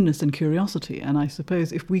the newness and curiosity. And I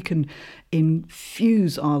suppose if we can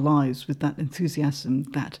infuse our lives with that enthusiasm,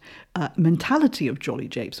 that mentality of jolly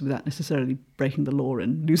japes without necessarily breaking the law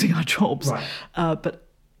and losing our jobs, Right. but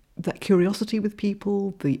that curiosity with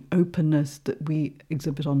people, the openness that we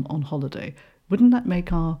exhibit on holiday, wouldn't that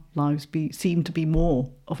make our lives seem to be more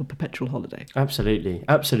of a perpetual holiday? Absolutely,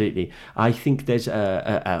 absolutely. I think there's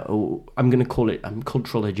I'm going to call it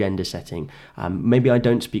cultural agenda setting. Maybe I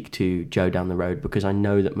don't speak to Joe down the road because I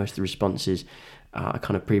know that most of the responses are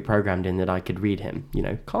kind of pre-programmed in that I could read him.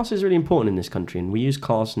 Class is really important in this country, and we use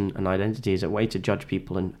class and identity as a way to judge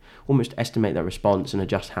people and almost estimate their response and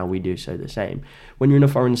adjust how we do so the same. When you're in a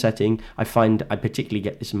foreign setting, I find I particularly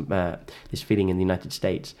get this feeling in the United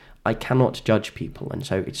States. I cannot judge people, and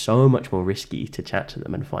so it's so much more risky to chat to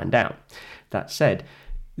them and find out. That said,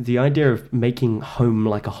 the idea of making home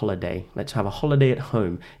like a holiday, let's have a holiday at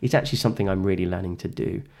home, is actually something I'm really learning to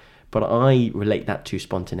do. But I relate that to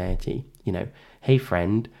spontaneity. Hey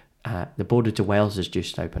friend, the border to Wales has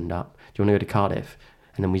just opened up. Do you want to go to Cardiff?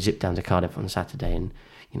 And then we zip down to Cardiff on Saturday and,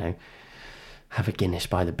 have a Guinness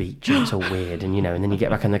by the beach. And it's all weird. And, and then you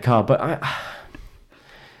get back in the car. But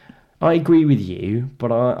I agree with you,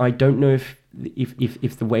 but I don't know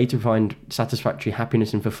if the way to find satisfactory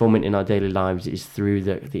happiness and fulfillment in our daily lives is through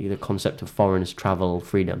the concept of foreigners, travel,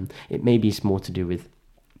 freedom. It maybe it's more to do with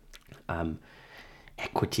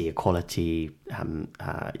equity, equality,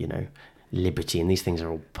 liberty, and these things are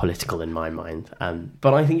all political in my mind.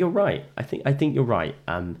 But I think you're right. I think you're right.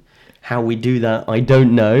 How we do that, I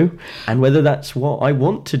don't know, and whether that's what I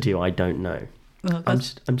want to do, I don't know. Well,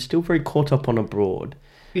 I'm still very caught up on abroad.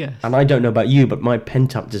 Yes. And I don't know about you, but my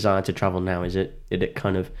pent-up desire to travel now is it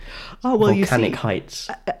kind of volcanic heights.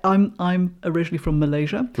 I'm originally from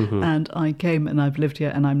Malaysia, and I came and I've lived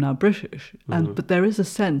here, and I'm now British. But there is a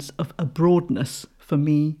sense of a broadness for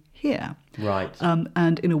me here. Right.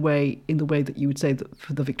 And in the way that you would say that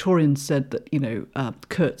for the Victorians said that,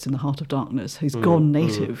 Kurt's in the heart of darkness. He's gone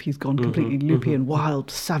native. He's gone completely loopy and wild,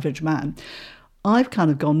 savage man. I've kind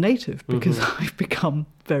of gone native because I've become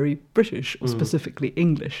very British, or specifically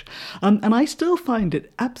English. And I still find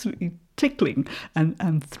it absolutely tickling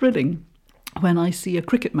and thrilling when I see a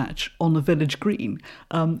cricket match on the village green,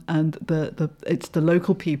 and it's the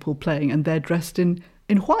local people playing, and they're dressed in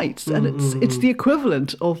whites, and it's the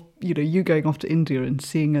equivalent of you going off to India and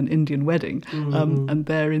seeing an Indian wedding, and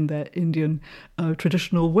they're in their Indian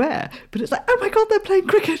traditional wear, but it's like, oh my God, they're playing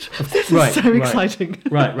cricket. This is so exciting.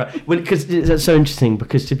 Right. Well, because that's so interesting.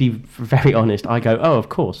 Because to be very honest, I go, oh, of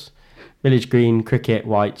course, village green, cricket,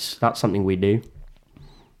 whites. That's something we do.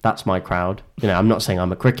 That's my crowd. I'm not saying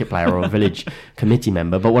I'm a cricket player or a village committee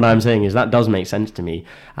member, but what I'm saying is that does make sense to me.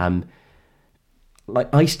 I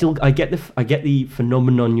get the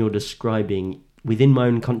phenomenon you're describing within my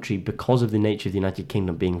own country because of the nature of the United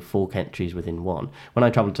Kingdom being 4 countries within one. When I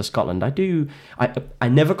travel to Scotland, I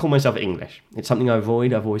never call myself English. It's something I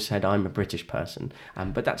avoid. I've always said I'm a British person,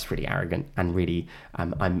 but that's really arrogant and really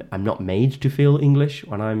I'm not made to feel English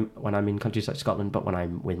when I'm in countries like Scotland. But when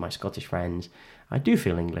I'm with my Scottish friends, I do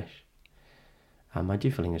feel English. I do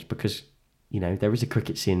feel English because there is a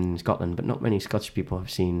cricket scene in Scotland, but not many Scottish people have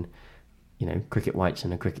seen cricket whites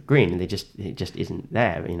and a cricket green, and it just isn't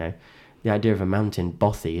there. The idea of a mountain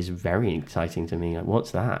bothy is very exciting to me. Like,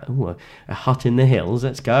 what's that? Ooh, a hut in the hills,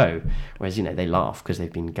 let's go. Whereas, they laugh because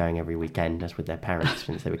they've been going every weekend as with their parents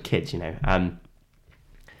since they were kids,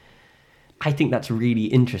 I think that's really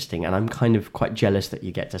interesting, and I'm kind of quite jealous that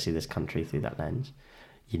you get to see this country through that lens.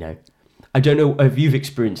 I don't know if you've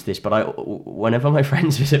experienced this, but whenever my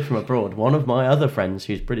friends visit from abroad, one of my other friends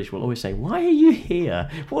who's British will always say, "Why are you here?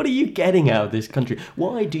 What are you getting out of this country?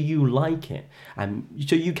 Why do you like it?" And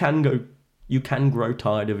so you can grow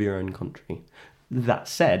tired of your own country. That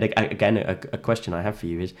said, again, a question I have for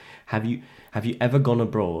you is: have you ever gone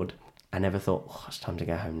abroad and ever thought, "Oh, it's time to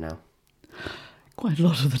go home now"? Quite a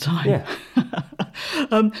lot of the time. Yeah.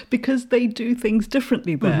 Because they do things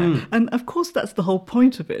differently there. Mm-hmm. And of course, that's the whole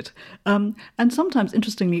point of it. And sometimes,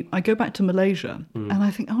 interestingly, I go back to Malaysia and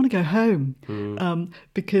I think, I want to go home.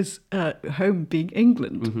 Because home being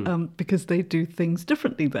England, because they do things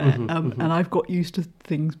differently there. And I've got used to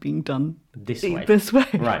things being done This way.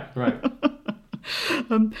 Right.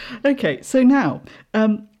 Okay, so now...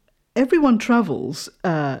 everyone travels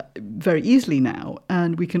very easily now,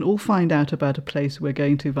 and we can all find out about a place we're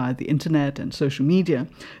going to via the internet and social media.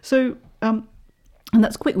 So, and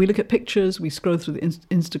that's quick. We look at pictures, we scroll through the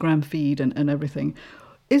Instagram feed and everything.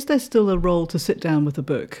 Is there still a role to sit down with a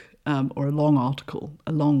book or a long article,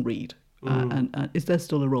 a long read? And is there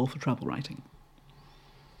still a role for travel writing?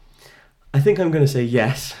 I think I'm going to say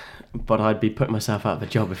yes, but I'd be putting myself out of a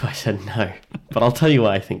job if I said no. But I'll tell you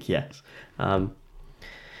why I think yes.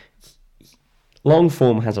 Long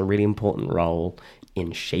form has a really important role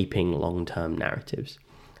in shaping long-term narratives.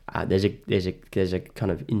 There's a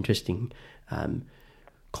kind of interesting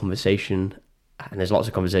conversation, and there's lots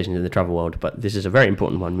of conversations in the travel world, but this is a very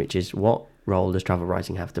important one, which is what role does travel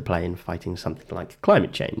writing have to play in fighting something like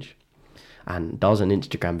climate change? And does an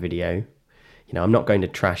Instagram video, I'm not going to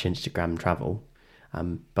trash Instagram travel,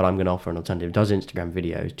 but I'm going to offer an alternative. Does Instagram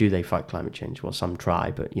videos, do they fight climate change? Well, some try,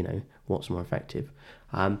 but what's more effective?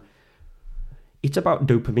 It's about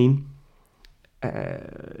dopamine.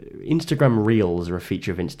 Instagram Reels are a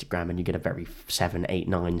feature of Instagram, and you get a very 7, 8,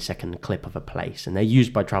 9 second clip of a place, and they're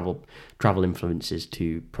used by travel influencers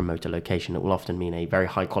to promote a location. It will often mean a very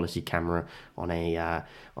high quality camera on a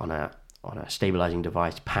stabilizing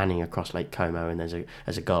device panning across Lake Como, and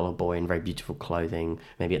there's a girl or boy in very beautiful clothing,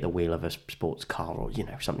 maybe at the wheel of a sports car or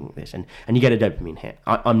something like this, and you get a dopamine hit.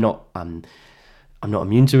 I'm not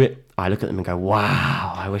immune to it. I look at them and go,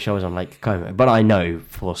 wow, I wish I was on Lake Como. But I know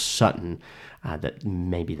for certain that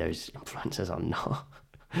maybe those influencers are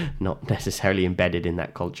not necessarily embedded in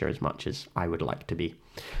that culture as much as I would like to be.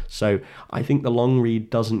 So I think the long read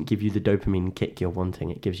doesn't give you the dopamine kick you're wanting.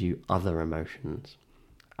 It gives you other emotions.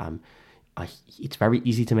 It's very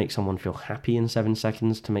easy to make someone feel happy in 7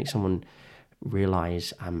 seconds, to make someone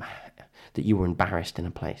realize that you were embarrassed in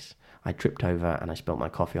a place. I tripped over and I spilt my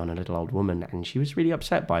coffee on a little old woman, and she was really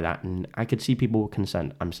upset by that, and I could see people were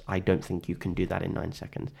concerned. I don't think you can do that in 9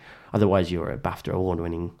 seconds. Otherwise, you're a BAFTA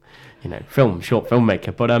award-winning, short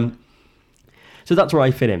filmmaker. But so that's where I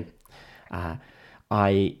fit in.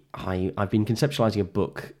 I've been conceptualizing a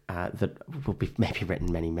book that will be maybe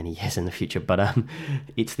written many, many years in the future, but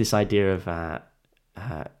it's this idea of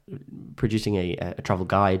producing a travel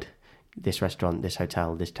guide, this restaurant, this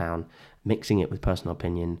hotel, this town, mixing it with personal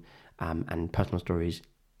opinion and personal stories.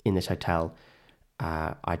 In this hotel,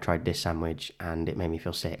 I tried this sandwich and it made me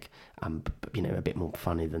feel sick, but, a bit more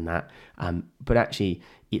funny than that. But actually,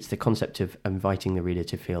 it's the concept of inviting the reader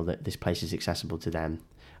to feel that this place is accessible to them.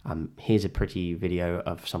 Here's a pretty video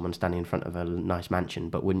of someone standing in front of a nice mansion,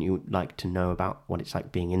 but wouldn't you like to know about what it's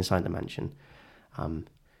like being inside the mansion? And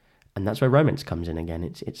that's where romance comes in again.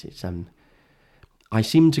 It's I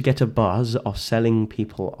seem to get a buzz of selling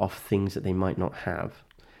people off things that they might not have.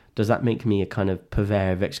 Does that make me a kind of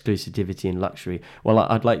purveyor of exclusivity and luxury? Well,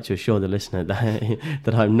 I'd like to assure the listener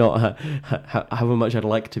that I'm not, however much I'd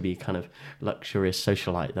like to be kind of luxurious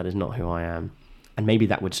socialite, that is not who I am. And maybe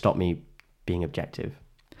that would stop me being objective.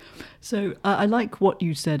 So I like what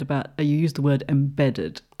you said about, you used the word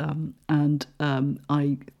embedded, and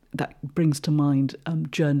that brings to mind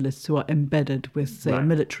journalists who are embedded with, say, a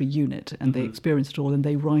military unit, and they experience it all, and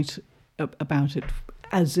they write about it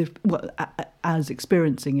as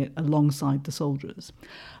experiencing it alongside the soldiers.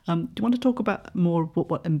 Do you want to talk about more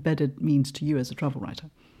what embedded means to you as a travel writer?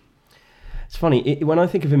 It's funny, when I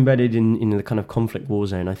think of embedded in the kind of conflict war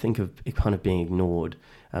zone, I think of it kind of being ignored,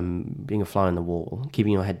 being a fly on the wall,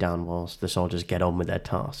 keeping your head down whilst the soldiers get on with their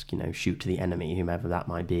task, shoot to the enemy, whomever that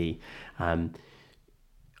might be.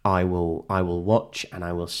 I will watch and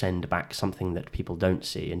I will send back something that people don't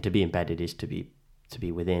see, and to be embedded is to be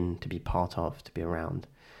within, to be part of, to be around.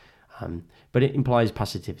 But it implies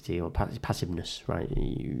passivity or passiveness, right?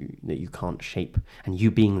 That you can't shape, and you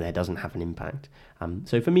being there doesn't have an impact.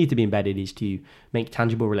 So for me, to be embedded is to make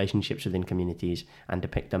tangible relationships within communities and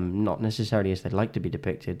depict them not necessarily as they'd like to be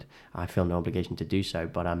depicted. I feel no obligation to do so,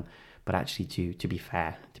 but actually to be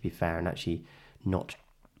fair, and actually not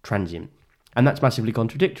transient. And that's massively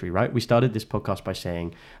contradictory, right? We started this podcast by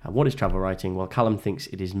saying, what is travel writing? Well, Callum thinks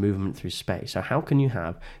it is movement through space. So how can you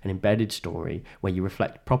have an embedded story where you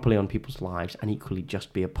reflect properly on people's lives and equally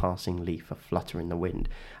just be a passing leaf, a flutter in the wind?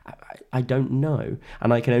 I don't know.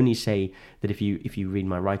 And I can only say that if you read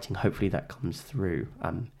my writing, hopefully that comes through.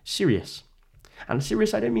 Serious. And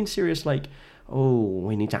serious, I don't mean serious like, oh,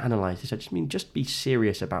 we need to analyse this. I just mean just be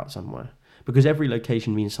serious about somewhere. Because every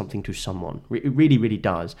location means something to someone. It really, really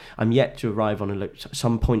does. I'm yet to arrive on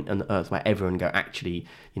some point on the earth where everyone go, actually,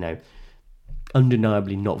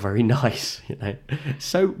 undeniably not very nice,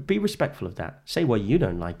 So be respectful of that. Say why you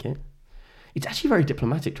don't like it. It's actually very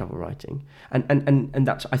diplomatic, travel writing. And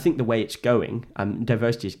that's, I think, the way it's going.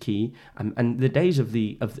 Diversity is key. And the days of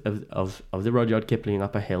the Rudyard Kipling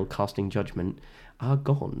up a hill casting judgment are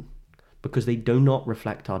gone because they do not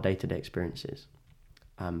reflect our day-to-day experiences.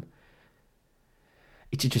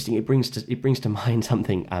 It's interesting. It brings to mind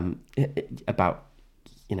something about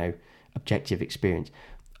objective experience.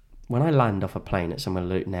 When I land off a plane at somewhere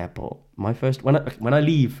Luton Airport, when I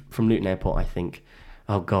leave from Luton Airport, I think,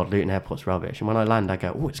 oh God, Luton Airport's rubbish. And when I land, I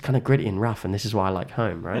go, oh, it's kind of gritty and rough, and this is why I like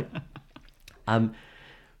home, right?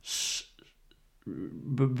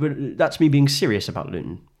 But that's me being serious about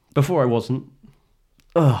Luton. Before I wasn't.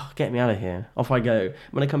 Oh, get me out of here. Off I go.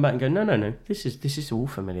 When I come back and go, no, this is all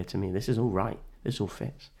familiar to me. This is all right. This all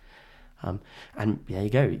fits. And there you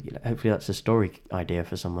go. Hopefully that's a story idea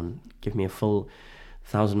for someone. Give me a full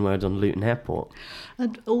 1,000 words on Luton Airport.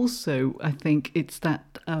 And also, I think it's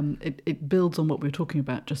that it builds on what we were talking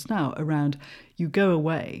about just now around you go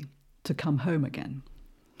away to come home again.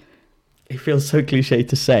 It feels so cliche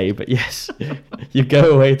to say, but yes, you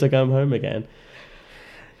go away to come home again.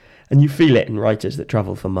 And you feel it in writers that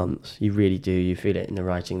travel for months. You really do. You feel it in the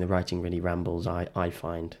writing. The writing really rambles, I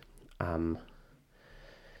find.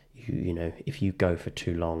 If you go for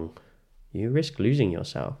too long, you risk losing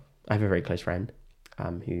yourself. I have a very close friend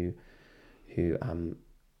who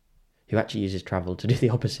actually uses travel to do the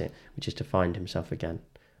opposite, which is to find himself again.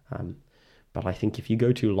 But I think if you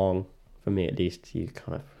go too long, for me at least,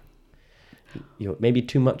 you're maybe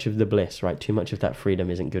too much of the bliss, right? Too much of that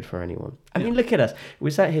freedom isn't good for anyone. I mean, look at us. We're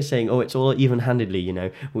sat here saying, oh, it's all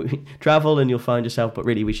even-handedly, travel and you'll find yourself, but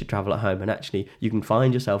really we should travel at home. And actually you can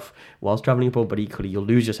find yourself whilst traveling abroad, but equally you'll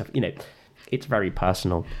lose yourself. It's very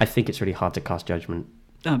personal. I think it's really hard to cast judgment.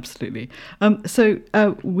 Absolutely. So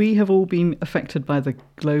we have all been affected by the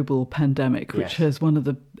global pandemic, which has one of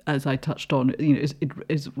the, as I touched on, is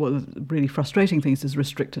one of the really frustrating things is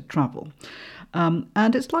restricted travel.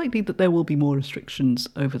 And it's likely that there will be more restrictions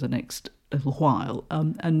over the next little while,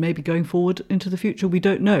 and maybe going forward into the future, we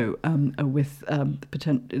don't know.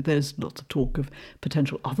 There's lots of talk of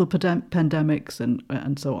potential other pandemics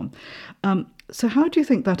and so on. So how do you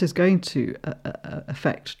think that is going to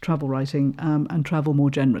affect travel writing and travel more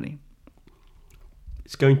generally?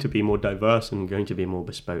 It's going to be more diverse and going to be more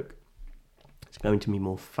bespoke. It's going to be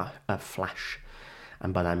more flash,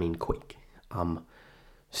 and by that I mean quick.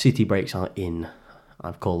 City breaks are in,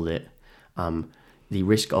 I've called it. The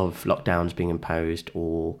risk of lockdowns being imposed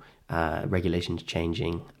or regulations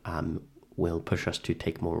changing will push us to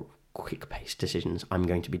take more quick-paced decisions. I'm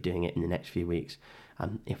going to be doing it in the next few weeks.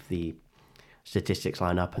 If the statistics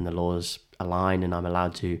line up and the laws align and I'm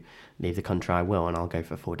allowed to leave the country, I will, and I'll go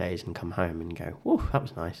for 4 days and come home and go, whoa, that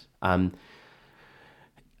was nice.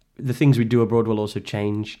 The things we do abroad will also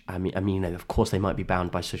change. I mean, of course they might be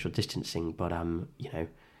bound by social distancing, but I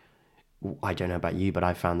don't know about you, but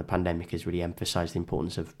I found the pandemic has really emphasised the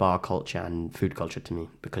importance of bar culture and food culture to me,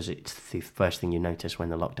 because it's the first thing you notice when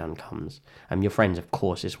the lockdown comes. Your friends, of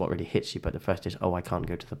course, is what really hits you, but the first is, oh, I can't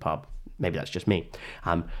go to the pub. Maybe that's just me.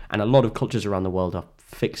 And a lot of cultures around the world are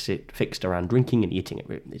fixed around drinking and eating.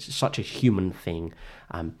 It's such a human thing.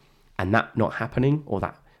 And that not happening, or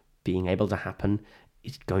that being able to happen,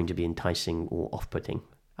 is going to be enticing or off-putting.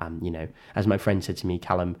 As my friend said to me,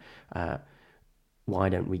 Callum, why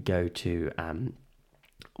don't we go to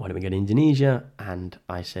Indonesia? And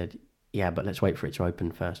I said, yeah, but let's wait for it to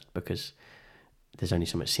open first, because there's only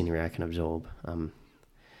so much scenery I can absorb.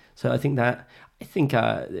 So I think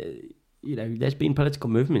there's been political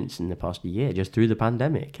movements in the past year just through the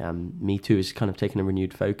pandemic. Me Too has kind of taken a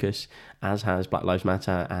renewed focus, as has Black Lives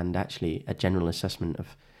Matter, and actually a general assessment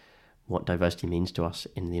of what diversity means to us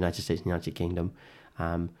in the United States and United Kingdom.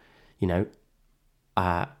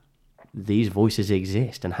 These voices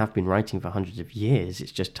exist and have been writing for hundreds of years.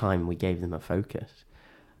 It's just time we gave them a focus.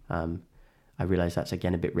 I realise that's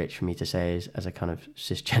again a bit rich for me to say as a kind of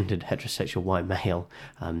cisgendered heterosexual white male,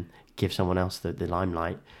 give someone else the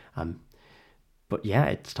limelight. But yeah,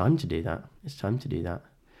 it's time to do that.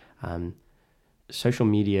 social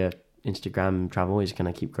media, Instagram travel is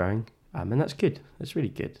going to keep growing, and that's good. That's really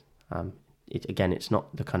good. It's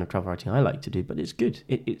not the kind of travel writing I like to do, but it's good.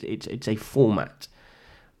 It's a format.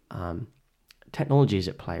 Technology is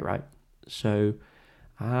at play, right? So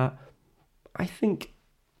I think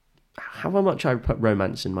however much I put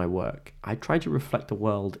romance in my work, I try to reflect the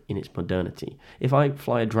world in its modernity. If I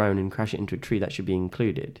fly a drone and crash it into a tree, that should be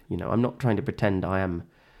included. I'm not trying to pretend I am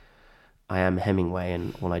Hemingway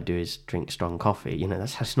and all I do is drink strong coffee.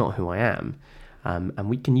 That's not who I am. And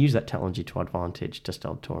we can use that technology to our advantage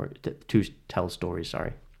to tell stories.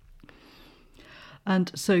 Sorry.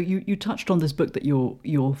 And so you touched on this book that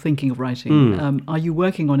you're thinking of writing. Are you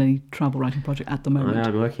working on any travel writing project at the moment?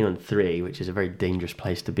 I'm working on 3, which is a very dangerous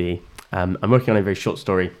place to be. I'm working on a very short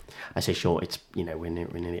story. I say short, it's we're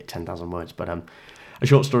nearly at 10,000 words, but a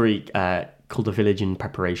short story called A Village in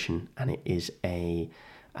Preparation, and it is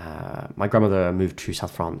my grandmother moved to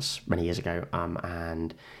South France many years ago,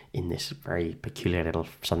 and in this very peculiar little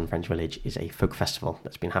southern French village is a folk festival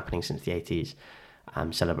that's been happening since the 80s.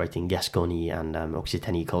 Celebrating Gascony and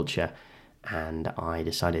Occitanie culture, and I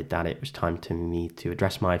decided that it was time to me to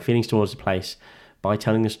address my feelings towards the place by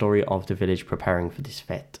telling the story of the village preparing for this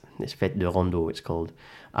fête de Rondeau, it's called.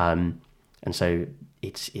 And so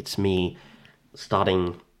it's me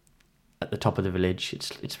starting at the top of the village.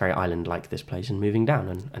 It's very island-like, this place, and moving down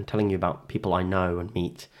and telling you about people I know and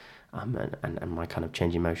meet. And my kind of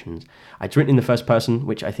changing emotions. It's written in the first person,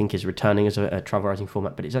 which I think is returning as a travel writing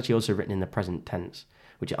format, but it's actually also written in the present tense,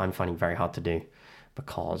 which I'm finding very hard to do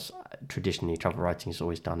because traditionally travel writing is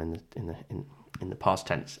always done in the past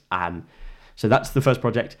tense. So that's the first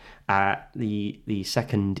project. The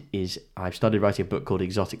second is I've started writing a book called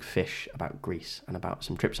Exotic Fish about Greece and about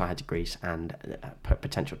some trips I had to Greece and a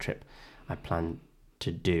potential trip I plan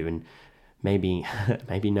to do. And maybe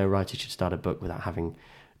no writer should start a book without having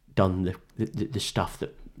done the stuff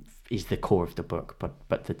that is the core of the book,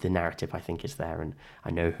 but the narrative I think is there, and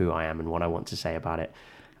I know who I am and what I want to say about it,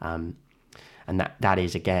 and that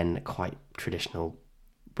is again quite traditional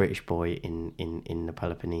British boy in the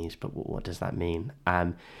Peloponnese. But what does that mean?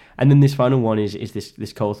 And then this final one is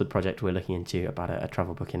this co-authored project we're looking into about a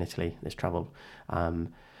travel book in Italy. This travel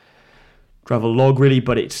log really,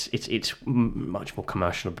 but it's much more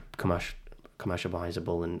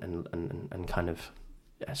commercializable and kind of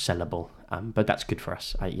sellable, but that's good for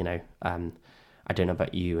us. I don't know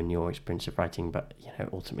about you and your experience of writing, but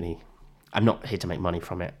ultimately I'm not here to make money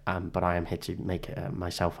from it, but I am here to make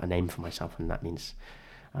myself a name for myself, and that means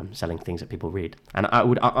selling things that people read. And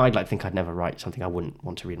I'd like to think I'd never write something I wouldn't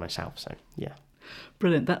want to read myself. So yeah.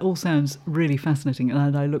 Brilliant. That all sounds really fascinating,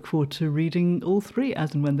 and I look forward to reading all 3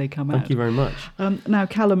 as and when they come out. Thank you very much. Now,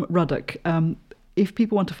 Callum Ruddock, if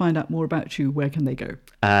people want to find out more about you, where can they go?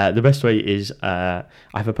 The best way is I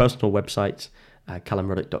have a personal website,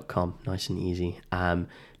 callumruddock.com, nice and easy.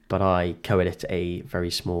 But I co-edit a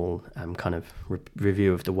very small kind of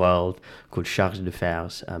review of the world called Charge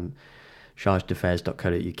d'Affaires,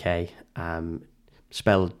 chargedaffaires.co.uk,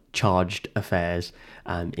 spelled Charged Affairs.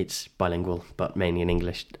 It's bilingual, but mainly in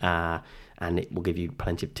English, and it will give you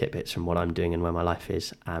plenty of tidbits from what I'm doing and where my life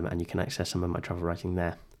is, and you can access some of my travel writing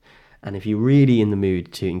there. And if you're really in the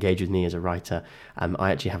mood to engage with me as a writer,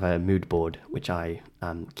 I actually have a mood board which I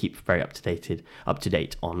keep very up to date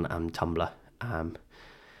on Tumblr,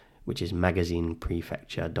 which is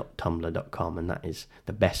magazineprefecture.tumblr.com, and that is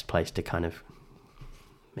the best place to kind of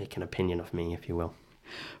make an opinion of me, if you will.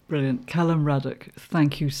 Brilliant. Callum Ruddock,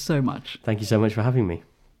 thank you so much. Thank you so much for having me.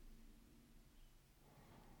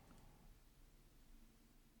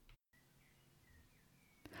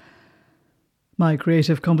 My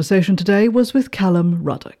creative conversation today was with Callum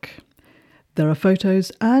Ruddock. There are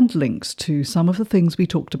photos and links to some of the things we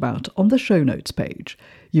talked about on the show notes page.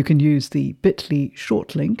 You can use the bit.ly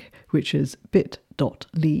short link, which is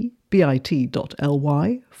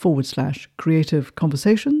bit.ly/creative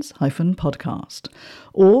conversations-podcast.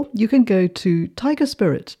 Or you can go to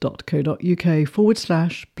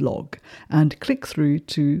tigerspirit.co.uk/blog and click through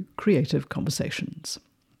to Creative Conversations.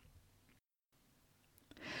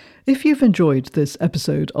 If you've enjoyed this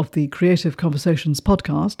episode of the Creative Conversations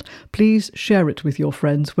podcast, please share it with your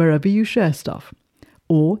friends wherever you share stuff.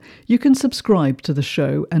 Or you can subscribe to the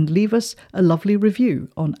show and leave us a lovely review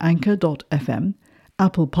on Anchor.fm,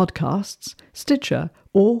 Apple Podcasts, Stitcher,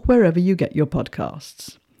 or wherever you get your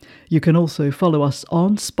podcasts. You can also follow us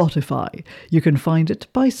on Spotify. You can find it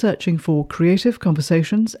by searching for Creative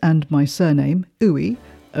Conversations and my surname, Ooi,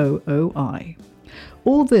 O-O-I.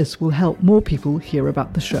 All this will help more people hear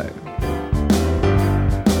about the show.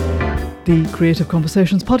 The Creative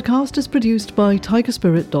Conversations podcast is produced by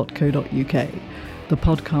tigerspirit.co.uk. The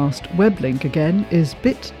podcast web link again is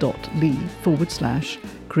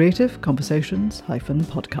bit.ly/Creative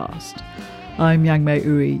Conversations-podcast. I'm Yang Mei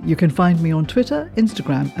Ui. You can find me on Twitter,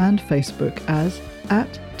 Instagram and Facebook as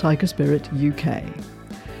 @TigerSpiritUK.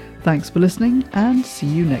 Thanks for listening and see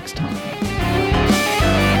you next time.